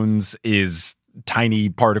bones is tiny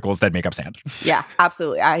particles that make up sand. Yeah,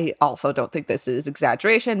 absolutely. I also don't think this is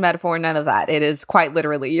exaggeration, metaphor, none of that. It is quite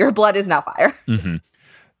literally your blood is now fire. Mm-hmm.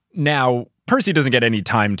 Now, Percy doesn't get any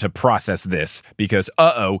time to process this because,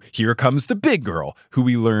 here comes the big girl, who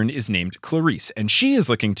we learn is named Clarice, and she is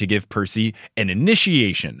looking to give Percy an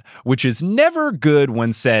initiation, which is never good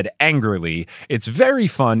when said angrily. It's very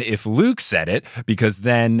fun if Luke said it, because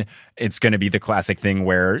then it's going to be the classic thing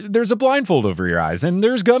where there's a blindfold over your eyes, and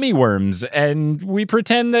there's gummy worms, and we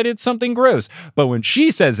pretend that it's something gross. But when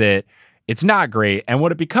she says it, it's not great, and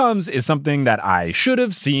what it becomes is something that I should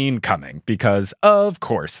have seen coming, because, of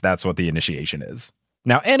course, that's what the initiation is.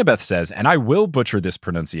 Now, Annabeth says, and I will butcher this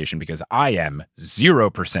pronunciation because I am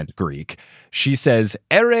 0% Greek, she says,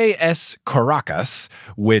 ere es korakas,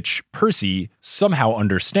 which Percy somehow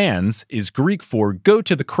understands is Greek for go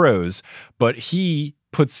to the crows, but he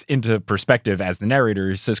puts into perspective as the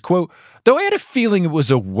narrator says, quote, though I had a feeling it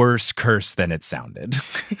was a worse curse than it sounded,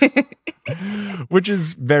 which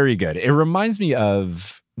is very good. It reminds me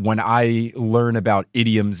of when I learn about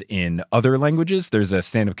idioms in other languages. There's a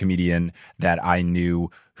stand-up comedian that I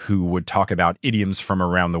knew who would talk about idioms from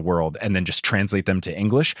around the world and then just translate them to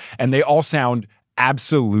English. And they all sound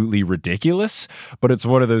absolutely ridiculous, but it's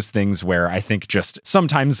one of those things where I think just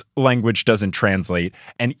sometimes language doesn't translate,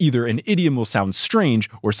 and either an idiom will sound strange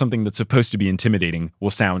or something that's supposed to be intimidating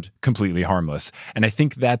will sound completely harmless. And I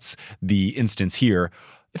think that's the instance here.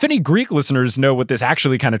 If any Greek listeners know what this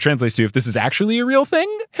actually kind of translates to, if this is actually a real thing,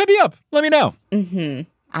 hit me up. Let me know. Mm-hmm.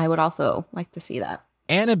 I would also like to see that.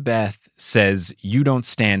 Annabeth says you don't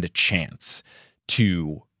stand a chance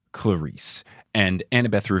to Clarice. And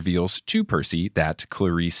Annabeth reveals to Percy that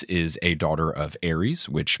Clarice is a daughter of Ares,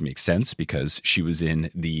 which makes sense because she was in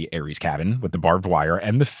the Ares cabin with the barbed wire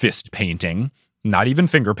and the fist painting, not even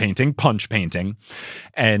finger painting, punch painting.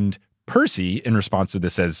 And Percy, in response to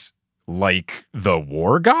this, says, like the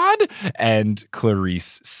war god? And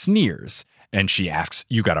Clarice sneers. And she asks,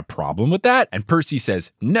 you got a problem with that? And Percy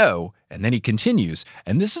says, no. And then he continues.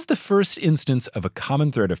 And this is the first instance of a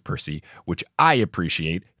common thread of Percy, which I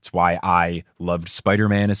appreciate. It's why I loved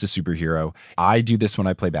Spider-Man as a superhero. I do this when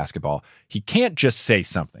I play basketball. He can't just say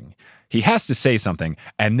something. He has to say something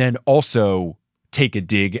and then also take a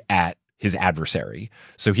dig at his adversary.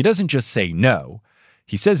 So he doesn't just say no.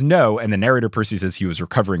 He says no, and the narrator Percy says he was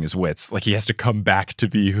recovering his wits. Like he has to come back to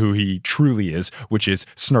be who he truly is, which is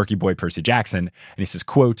snarky boy Percy Jackson. And he says,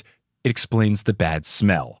 quote, it explains the bad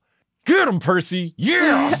smell. Get him, Percy!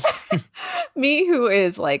 Yeah! Me, who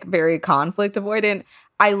is like very conflict avoidant,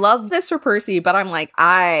 I love this for Percy, but I'm like,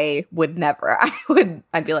 I would never.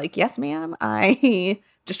 I'd be like, yes, ma'am. I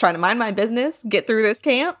just trying to mind my business, get through this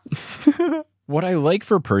camp. What I like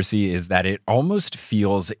for Percy is that it almost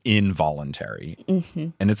feels involuntary. Mm-hmm.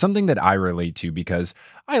 And it's something that I relate to because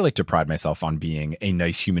I like to pride myself on being a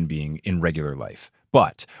nice human being in regular life.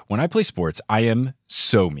 But when I play sports, I am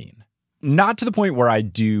so mean. Not to the point where I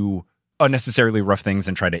do unnecessarily rough things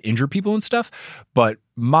and try to injure people and stuff, but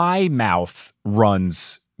my mouth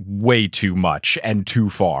runs way too much and too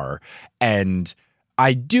far. And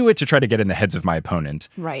I do it to try to get in the heads of my opponent,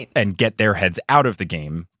 right, and get their heads out of the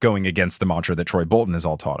game, going against the mantra that Troy Bolton has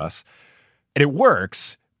all taught us. And it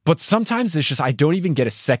works, but sometimes it's just, I don't even get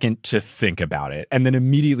a second to think about it. And then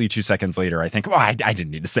immediately 2 seconds later, I think, well, I didn't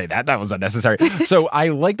need to say that. That was unnecessary. So I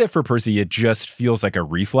like that for Percy, it just feels like a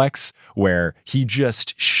reflex where he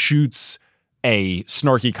just shoots a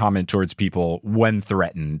snarky comment towards people when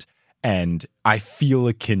threatened. And I feel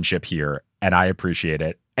a kinship here, and I appreciate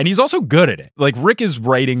it. And he's also good at it. Like, Rick is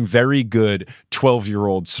writing very good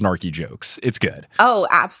 12-year-old snarky jokes. It's good. Oh,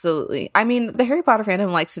 absolutely. I mean, the Harry Potter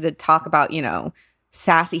fandom likes to talk about,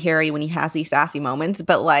 sassy Harry when he has these sassy moments,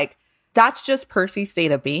 but like, that's just Percy's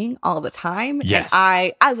state of being all the time. Yes. And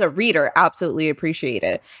I, as a reader, absolutely appreciate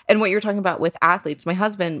it. And what you're talking about with athletes, my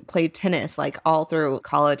husband played tennis like all through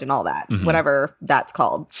college and all that, whatever that's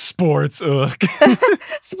called. Sports, ugh.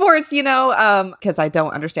 Sports, because I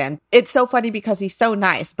don't understand. It's so funny because he's so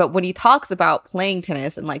nice. But when he talks about playing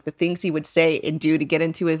tennis and like the things he would say and do to get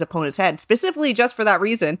into his opponent's head, specifically just for that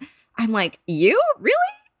reason, I'm like, you? Really?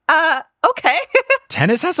 Okay.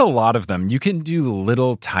 Tennis has a lot of them. You can do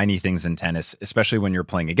little tiny things in tennis, especially when you're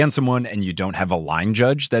playing against someone and you don't have a line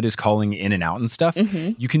judge that is calling in and out and stuff.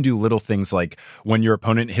 You can do little things like when your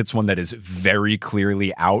opponent hits one that is very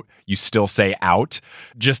clearly out, you still say out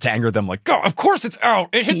just to anger them, like, oh, of course it's out.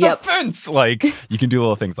 It hit the fence. Like, you can do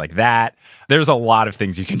little things like that. There's a lot of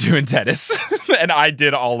things you can do in tennis, and I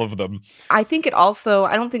did all of them. I think it also,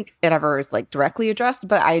 I don't think it ever is like directly addressed,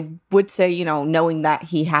 but I would say, knowing that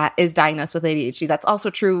he is diagnosed with ADHD, that's also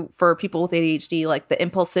true for people with ADHD. Like the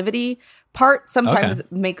impulsivity part sometimes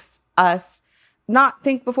makes us not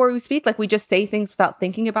think before we speak. Like we just say things without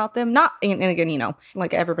thinking about them. Not, and again,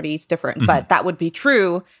 like everybody's different, but that would be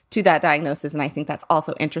true to that diagnosis. And I think that's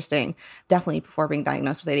also interesting. Definitely before being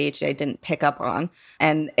diagnosed with ADHD, I didn't pick up on,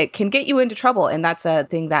 and it can get you into trouble. And that's a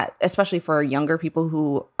thing that, especially for younger people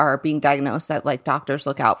who are being diagnosed, that like doctors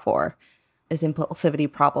look out for, is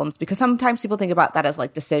impulsivity problems, because sometimes people think about that as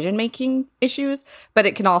like decision-making issues, but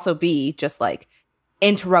it can also be just like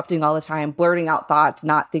interrupting all the time, blurting out thoughts,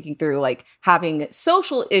 not thinking through, like having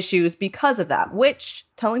social issues because of that, which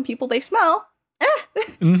telling people they smell.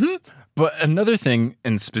 But another thing,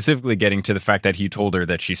 and specifically getting to the fact that he told her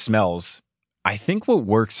that she smells, I think what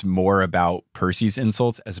works more about Percy's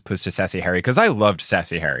insults as opposed to Sassy Harry, because I loved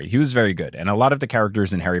Sassy Harry. He was very good. And a lot of the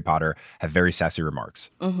characters in Harry Potter have very sassy remarks.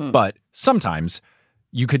 But sometimes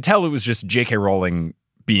you could tell it was just J.K. Rowling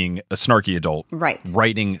being a snarky adult,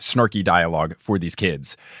 writing snarky dialogue for these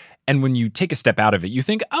kids. And when you take a step out of it, you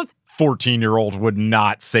think, a 14-year-old would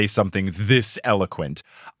not say something this eloquent.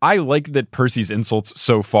 I like that Percy's insults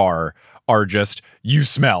so far are just, you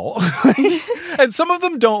smell. And some of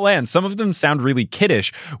them don't land. Some of them sound really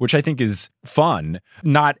kiddish, which I think is fun.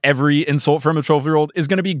 Not every insult from a 12-year-old is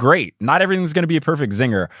going to be great. Not everything's going to be a perfect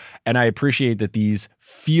zinger. And I appreciate that these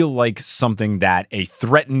feel like something that a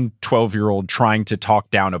threatened 12-year-old trying to talk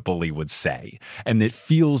down a bully would say. And it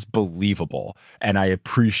feels believable. And I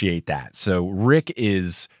appreciate that. So Rick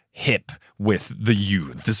is hip with the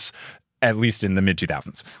youths, at least in the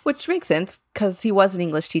mid-2000s. Which makes sense, because he was an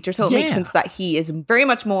English teacher, so it makes sense that he is very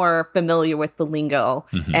much more familiar with the lingo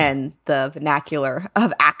and the vernacular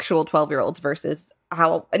of actual 12-year-olds versus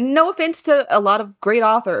how, no offense to a lot of great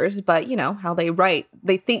authors, but, how they write,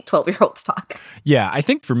 they think 12-year-olds talk. Yeah, I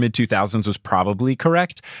think for mid-2000s was probably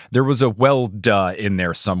correct. There was a well duh in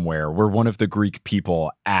there somewhere where one of the Greek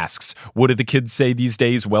people asks, what do the kids say these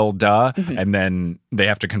days? Well duh. And then they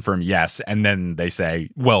have to confirm yes. And then they say,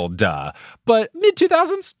 well duh. But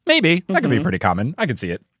mid-2000s, maybe. That could be pretty common. I could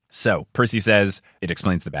see it. So Percy says it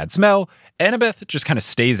explains the bad smell. Annabeth just kind of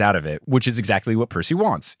stays out of it, which is exactly what Percy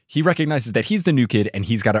wants. He recognizes that he's the new kid and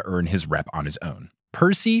he's got to earn his rep on his own.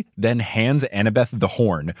 Percy then hands Annabeth the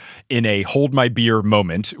horn in a hold my beer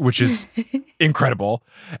moment, which is incredible.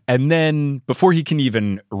 And then before he can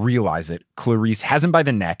even realize it, Clarice has him by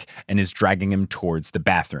the neck and is dragging him towards the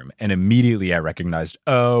bathroom. And immediately I recognized,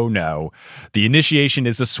 oh no, the initiation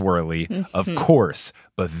is a swirly, of course.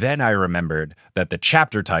 But then I remembered that the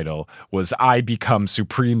chapter title was I Become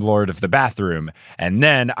Supreme Lord of the Bathroom. And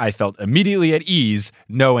then I felt immediately at ease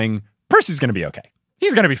knowing Percy's going to be okay.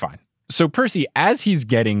 He's going to be fine. So Percy, as he's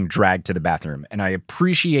getting dragged to the bathroom, and I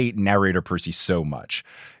appreciate narrator Percy so much,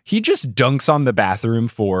 he just dunks on the bathroom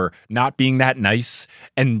for not being that nice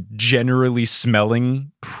and generally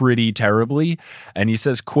smelling pretty terribly. And he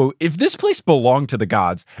says, quote, if this place belonged to the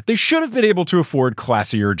gods, they should have been able to afford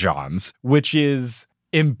classier Johns, which is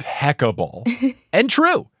impeccable and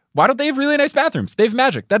true. Why don't they have really nice bathrooms? They have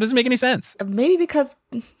magic. That doesn't make any sense. Maybe because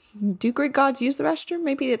do Greek gods use the restroom?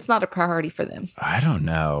 Maybe it's not a priority for them. I don't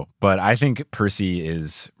know. But I think Percy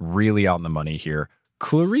is really on the money here.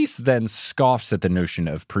 Clarice then scoffs at the notion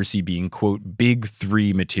of Percy being, quote, big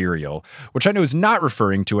three material, which I know is not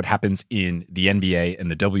referring to what happens in the NBA and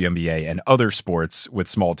the WNBA and other sports with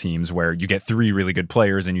small teams where you get three really good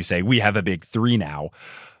players and you say, we have a big three now.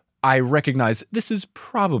 I recognize this is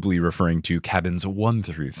probably referring to cabins 1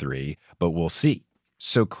 through 3, but we'll see.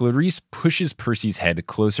 So Clarice pushes Percy's head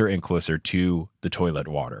closer and closer to the toilet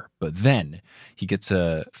water, but then he gets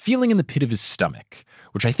a feeling in the pit of his stomach,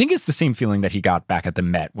 which I think is the same feeling that he got back at the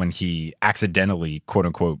Met when he accidentally, quote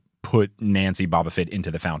unquote, put Nancy Bobbitt into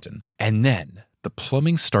the fountain. And then the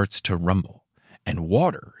plumbing starts to rumble and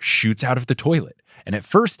water shoots out of the toilet. And at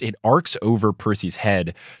first it arcs over Percy's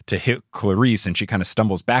head to hit Clarice and she kind of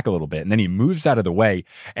stumbles back a little bit. And then he moves out of the way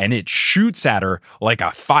and it shoots at her like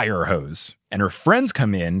a fire hose. And her friends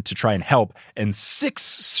come in to try and help, and 6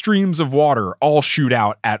 streams of water all shoot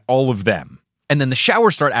out at all of them. And then the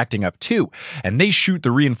showers start acting up too, and they shoot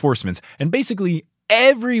the reinforcements, and basically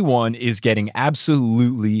everyone is getting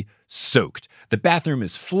absolutely soaked. The bathroom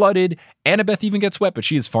is flooded. Annabeth even gets wet, but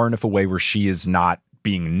she is far enough away where she is not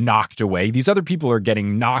being knocked away. These other people are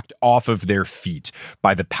getting knocked off of their feet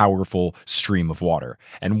by the powerful stream of water.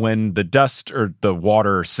 And when the dust or the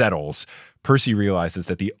water settles, Percy realizes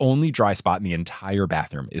that the only dry spot in the entire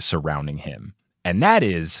bathroom is surrounding him. And that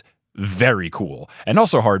is very cool. And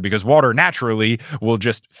also hard because water naturally will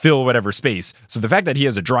just fill whatever space. So the fact that he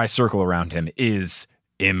has a dry circle around him is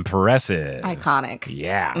impressive. Iconic.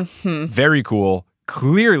 Yeah. Mm-hmm. Very cool.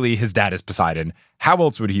 Clearly his dad is Poseidon. How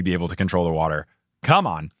else would he be able to control the water? Come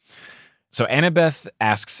on. So Annabeth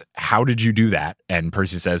asks, how did you do that? And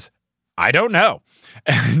Percy says, I don't know.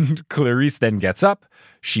 And Clarice then gets up.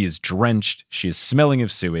 She is drenched. She is smelling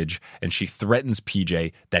of sewage. And she threatens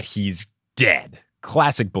PJ that he's dead.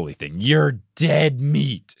 Classic bully thing. You're dead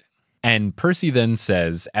meat. And Percy then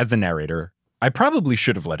says, as the narrator, I probably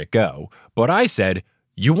should have let it go, but I said,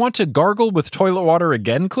 you want to gargle with toilet water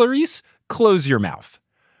again, Clarice? Close your mouth.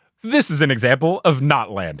 This is an example of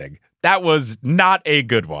not landing. That was not a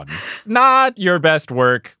good one. Not your best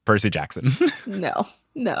work, Percy Jackson.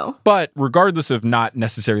 No. But regardless of not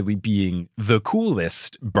necessarily being the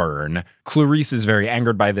coolest burn, Clarice is very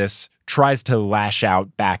angered by this, tries to lash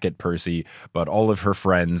out back at Percy, but all of her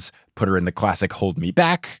friends put her in the classic hold me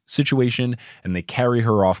back situation, and they carry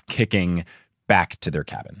her off kicking back to their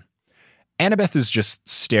cabin. Annabeth is just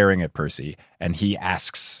staring at Percy, and he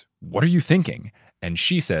asks, what are you thinking? And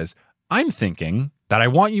she says, I'm thinking that I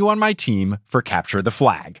want you on my team for Capture the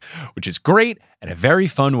Flag, which is great and a very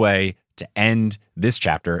fun way to end this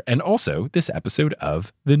chapter and also this episode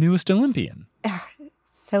of The Newest Olympian.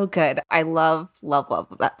 So good. I love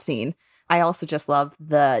that scene. I also just love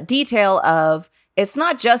the detail of it's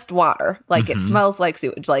not just water. Like, it smells like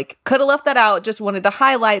sewage. Like, could have left that out. Just wanted to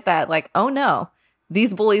highlight that, like, oh no,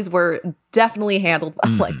 these bullies were definitely handled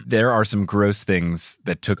well. There are some gross things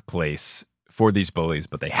that took place for these bullies,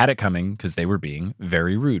 but they had it coming because they were being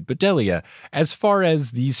very rude. But Delia, as far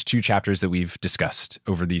as these 2 chapters that we've discussed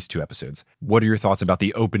over these 2 episodes, what are your thoughts about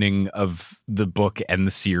the opening of the book and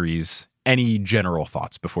the series? Any general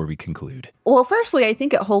thoughts before we conclude? Well, firstly, I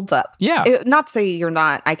think it holds up. Yeah. Not to say you're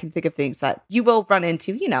not. I can think of things that you will run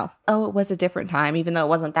into, oh, it was a different time, even though it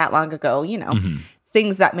wasn't that long ago,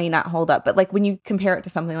 things that may not hold up. But like when you compare it to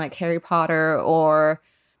something like Harry Potter or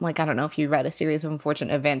like, I don't know if you read A Series of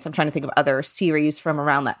Unfortunate Events. I'm trying to think of other series from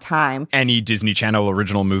around that time. Any Disney Channel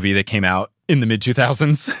original movie that came out in the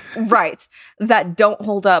mid-2000s. Right. That don't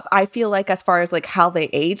hold up. I feel like as far as like how they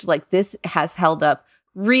age, like this has held up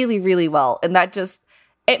really, really well. And that just,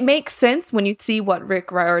 it makes sense when you see what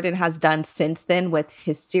Rick Riordan has done since then with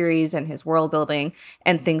his series and his world building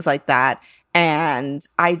and things like that. And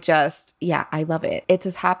I I love it. It's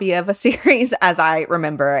as happy of a series as I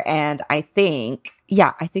remember. And I think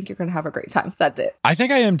you're going to have a great time. That's it. I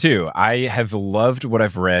think I am too. I have loved what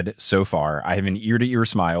I've read so far. I have an ear-to-ear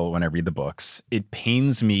smile when I read the books. It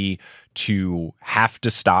pains me to have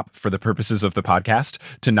to stop for the purposes of the podcast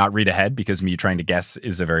to not read ahead because me trying to guess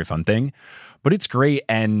is a very fun thing. But it's great.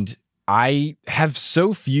 And I have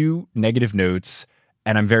so few negative notes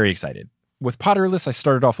and I'm very excited. With Potterless, I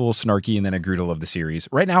started off a little snarky and then I grew to love the series.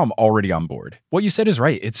 Right now, I'm already on board. What you said is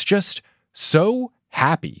right. It's just so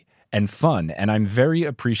happy and fun. And I'm very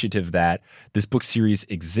appreciative that this book series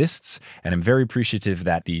exists. And I'm very appreciative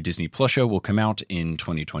that the Disney Plus show will come out in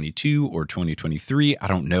 2022 or 2023. I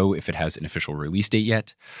don't know if it has an official release date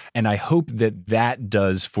yet. And I hope that that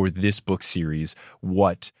does for this book series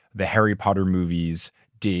what the Harry Potter movies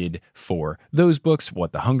did for those books,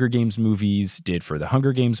 what the Hunger Games movies did for the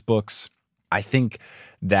Hunger Games books. I think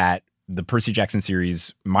that the Percy Jackson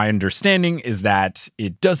series, my understanding is that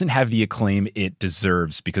it doesn't have the acclaim it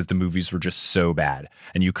deserves because the movies were just so bad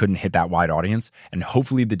and you couldn't hit that wide audience. And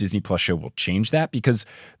hopefully the Disney Plus show will change that because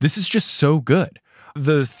this is just so good.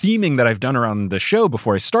 The theming that I've done around the show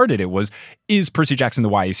before I started it was, is Percy Jackson the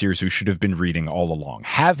YA series who should have been reading all along?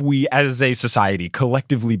 Have we as a society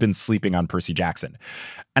collectively been sleeping on Percy Jackson?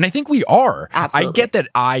 And I think we are. Absolutely. I get that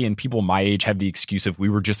I and people my age have the excuse of we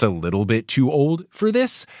were just a little bit too old for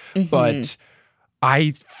this, but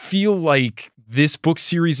I feel like this book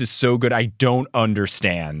series is so good. I don't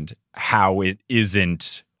understand how it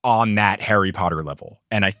isn't on that Harry Potter level.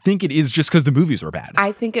 And I think it is just because the movies were bad.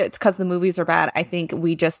 I think it's because the movies are bad. I think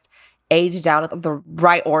we just aged out at the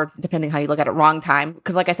right, or depending how you look at it, wrong time.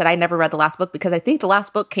 Because like I said, I never read the last book because I think the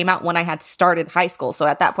last book came out when I had started high school. So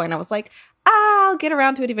at that point I was like, I'll get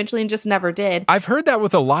around to it eventually, and just never did. I've heard that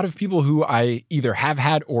with a lot of people who I either have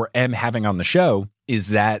had or am having on the show, is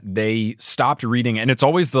that they stopped reading, and it's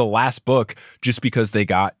always the last book just because they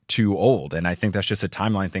got too old. And I think that's just a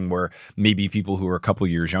timeline thing where maybe people who are a couple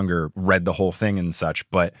years younger read the whole thing and such.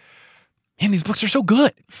 But man, these books are so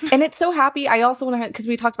good. And it's so happy. I also want to, because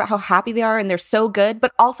we talked about how happy they are and they're so good,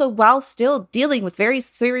 but also while still dealing with very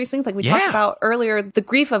serious things like we talked about earlier, the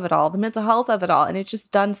grief of it all, the mental health of it all. And it's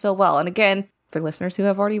just done so well. And again, for listeners who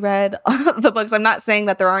have already read the books, I'm not saying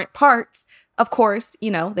that there aren't parts. Of course, you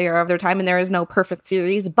know, they are of their time and there is no perfect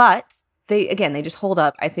series, but they just hold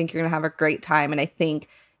up. I think you're going to have a great time. And I think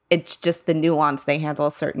it's just the nuance they handle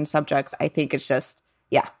certain subjects. I think it's just,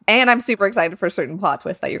 yeah. And I'm super excited for certain plot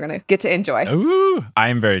twists that you're going to get to enjoy. Ooh, I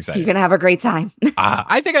am very excited. You're going to have a great time.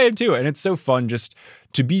 I think I am too. And it's so fun just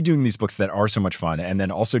to be doing these books that are so much fun. And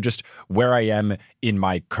then also just where I am in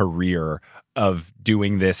my career of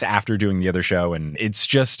doing this after doing the other show. And it's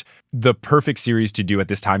just the perfect series to do at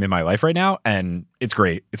this time in my life right now. And it's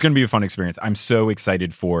great. It's going to be a fun experience. I'm so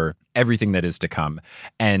excited for everything that is to come.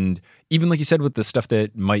 And even like you said, with the stuff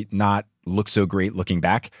that might not look so great looking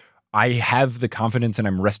back, I have the confidence and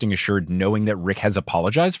I'm resting assured knowing that Rick has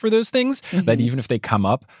apologized for those things, that even if they come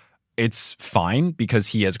up, it's fine because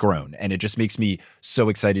he has grown. And it just makes me so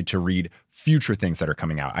excited to read future things that are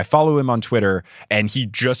coming out. I follow him on Twitter and he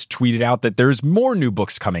just tweeted out that there's more new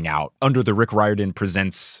books coming out under the Rick Riordan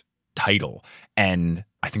Presents title. And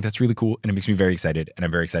I think that's really cool. And it makes me very excited. And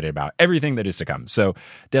I'm very excited about everything that is to come. So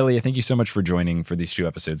Delia, thank you so much for joining for these 2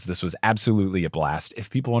 episodes. This was absolutely a blast. If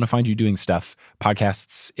people want to find you doing stuff,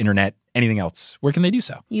 podcasts, internet, anything else, where can they do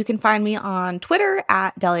so? You can find me on Twitter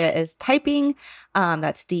at Delia is typing.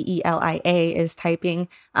 That's Delia is typing.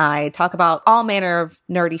 I talk about all manner of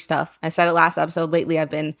nerdy stuff. I said it last episode. Lately,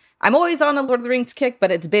 I'm always on a Lord of the Rings kick,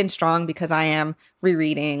 but it's been strong because I am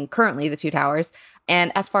rereading currently The Two Towers.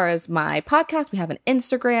 And as far as my podcast, we have an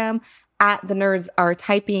Instagram at The Nerds Are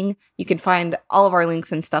Typing. You can find all of our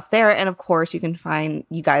links and stuff there. And of course, you can find,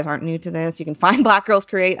 you guys aren't new to this, you can find Black Girls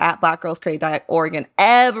Create at blackgirlscreate.org and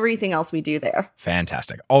everything else we do there.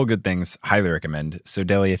 Fantastic. All good things. Highly recommend. So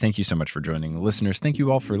Delia, thank you so much for joining. Listeners, thank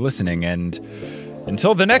you all for listening. And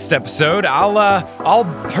until the next episode, I'll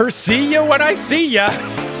Percy you when I see ya.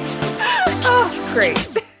 Oh, great.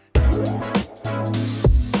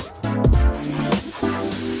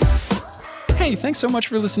 Hey, thanks so much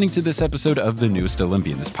for listening to this episode of The Newest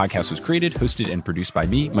Olympian. This podcast was created, hosted, and produced by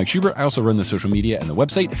me, Mike Schubert. I also run the social media and the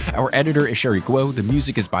website. Our editor is Sherry Guo. The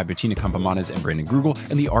music is by Bettina Campamanes and Brandon Grugel,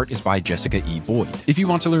 and the art is by Jessica E. Boyd. If you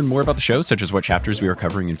want to learn more about the show, such as what chapters we are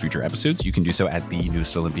covering in future episodes, you can do so at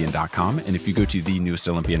thenewestolympian.com. And if you go to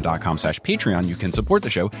thenewestolympian.com/Patreon, you can support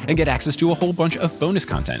the show and get access to a whole bunch of bonus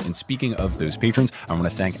content. And speaking of those patrons, I want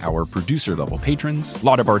to thank our producer-level patrons: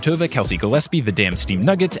 Lauda Bartova, Kelsey Gillespie, The Damn Steam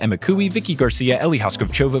Nuggets, Emma Cooey, Vicky Garcia, Ellie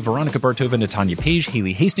Hoskovchova, Veronica Bartova, Natanya Page,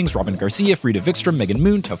 Haley Hastings, Robin Garcia, Frida Vikstrom, Megan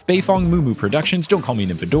Moon, Tough Beifong, Moo Productions, Don't Call Me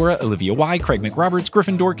Nymphadora, Olivia Y, Craig McRoberts,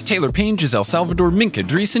 Griffin Dork, Taylor Payne, Giselle Salvador, Minka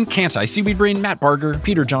Dreesen, Can't I Seaweed Brain, Matt Barger,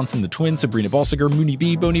 Peter Johnson the Twin, Sabrina Balsiger, Mooney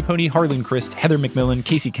B, Boney Pony, Harlan Christ, Heather McMillan,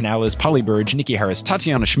 Casey Canales, Polly Burge, Nikki Harris,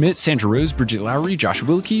 Tatiana Schmidt, Sandra Rose, Bridget Lowry, Josh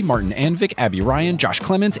Wilkie, Martin Anvik, Abby Ryan, Josh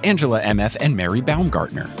Clements, Angela MF, and Mary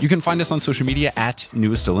Baumgartner. You can find us on social media at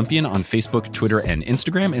Newest Olympian on Facebook, Twitter, and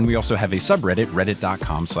Instagram, and we also have a subreddit,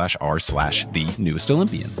 reddit.com/r/The Newest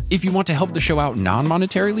Olympian. If you want to help the show out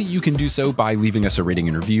non-monetarily, you can do so by leaving us a rating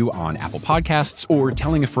and review on Apple Podcasts, or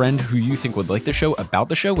telling a friend who you think would like the show about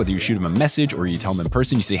the show, whether you shoot them a message or you tell them in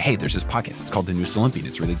person. You say, hey, there's this podcast, it's called The Newest Olympian,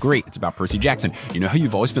 it's really great, it's about Percy Jackson. You know how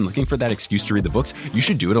you've always been looking for that excuse to read the books? You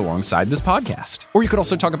should do it alongside this podcast. Or you could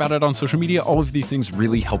also talk about it on social media. All of these things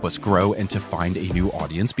really help us grow and to find a new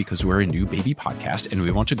audience, because we're a new baby podcast and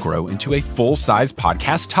we want to grow into a full-size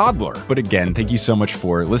podcast toddler. But again, again, thank you so much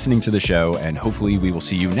for listening to the show, and hopefully we will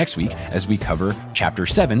see you next week as we cover Chapter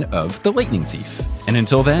 7 of The Lightning Thief. And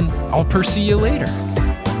until then, I'll Percy you later.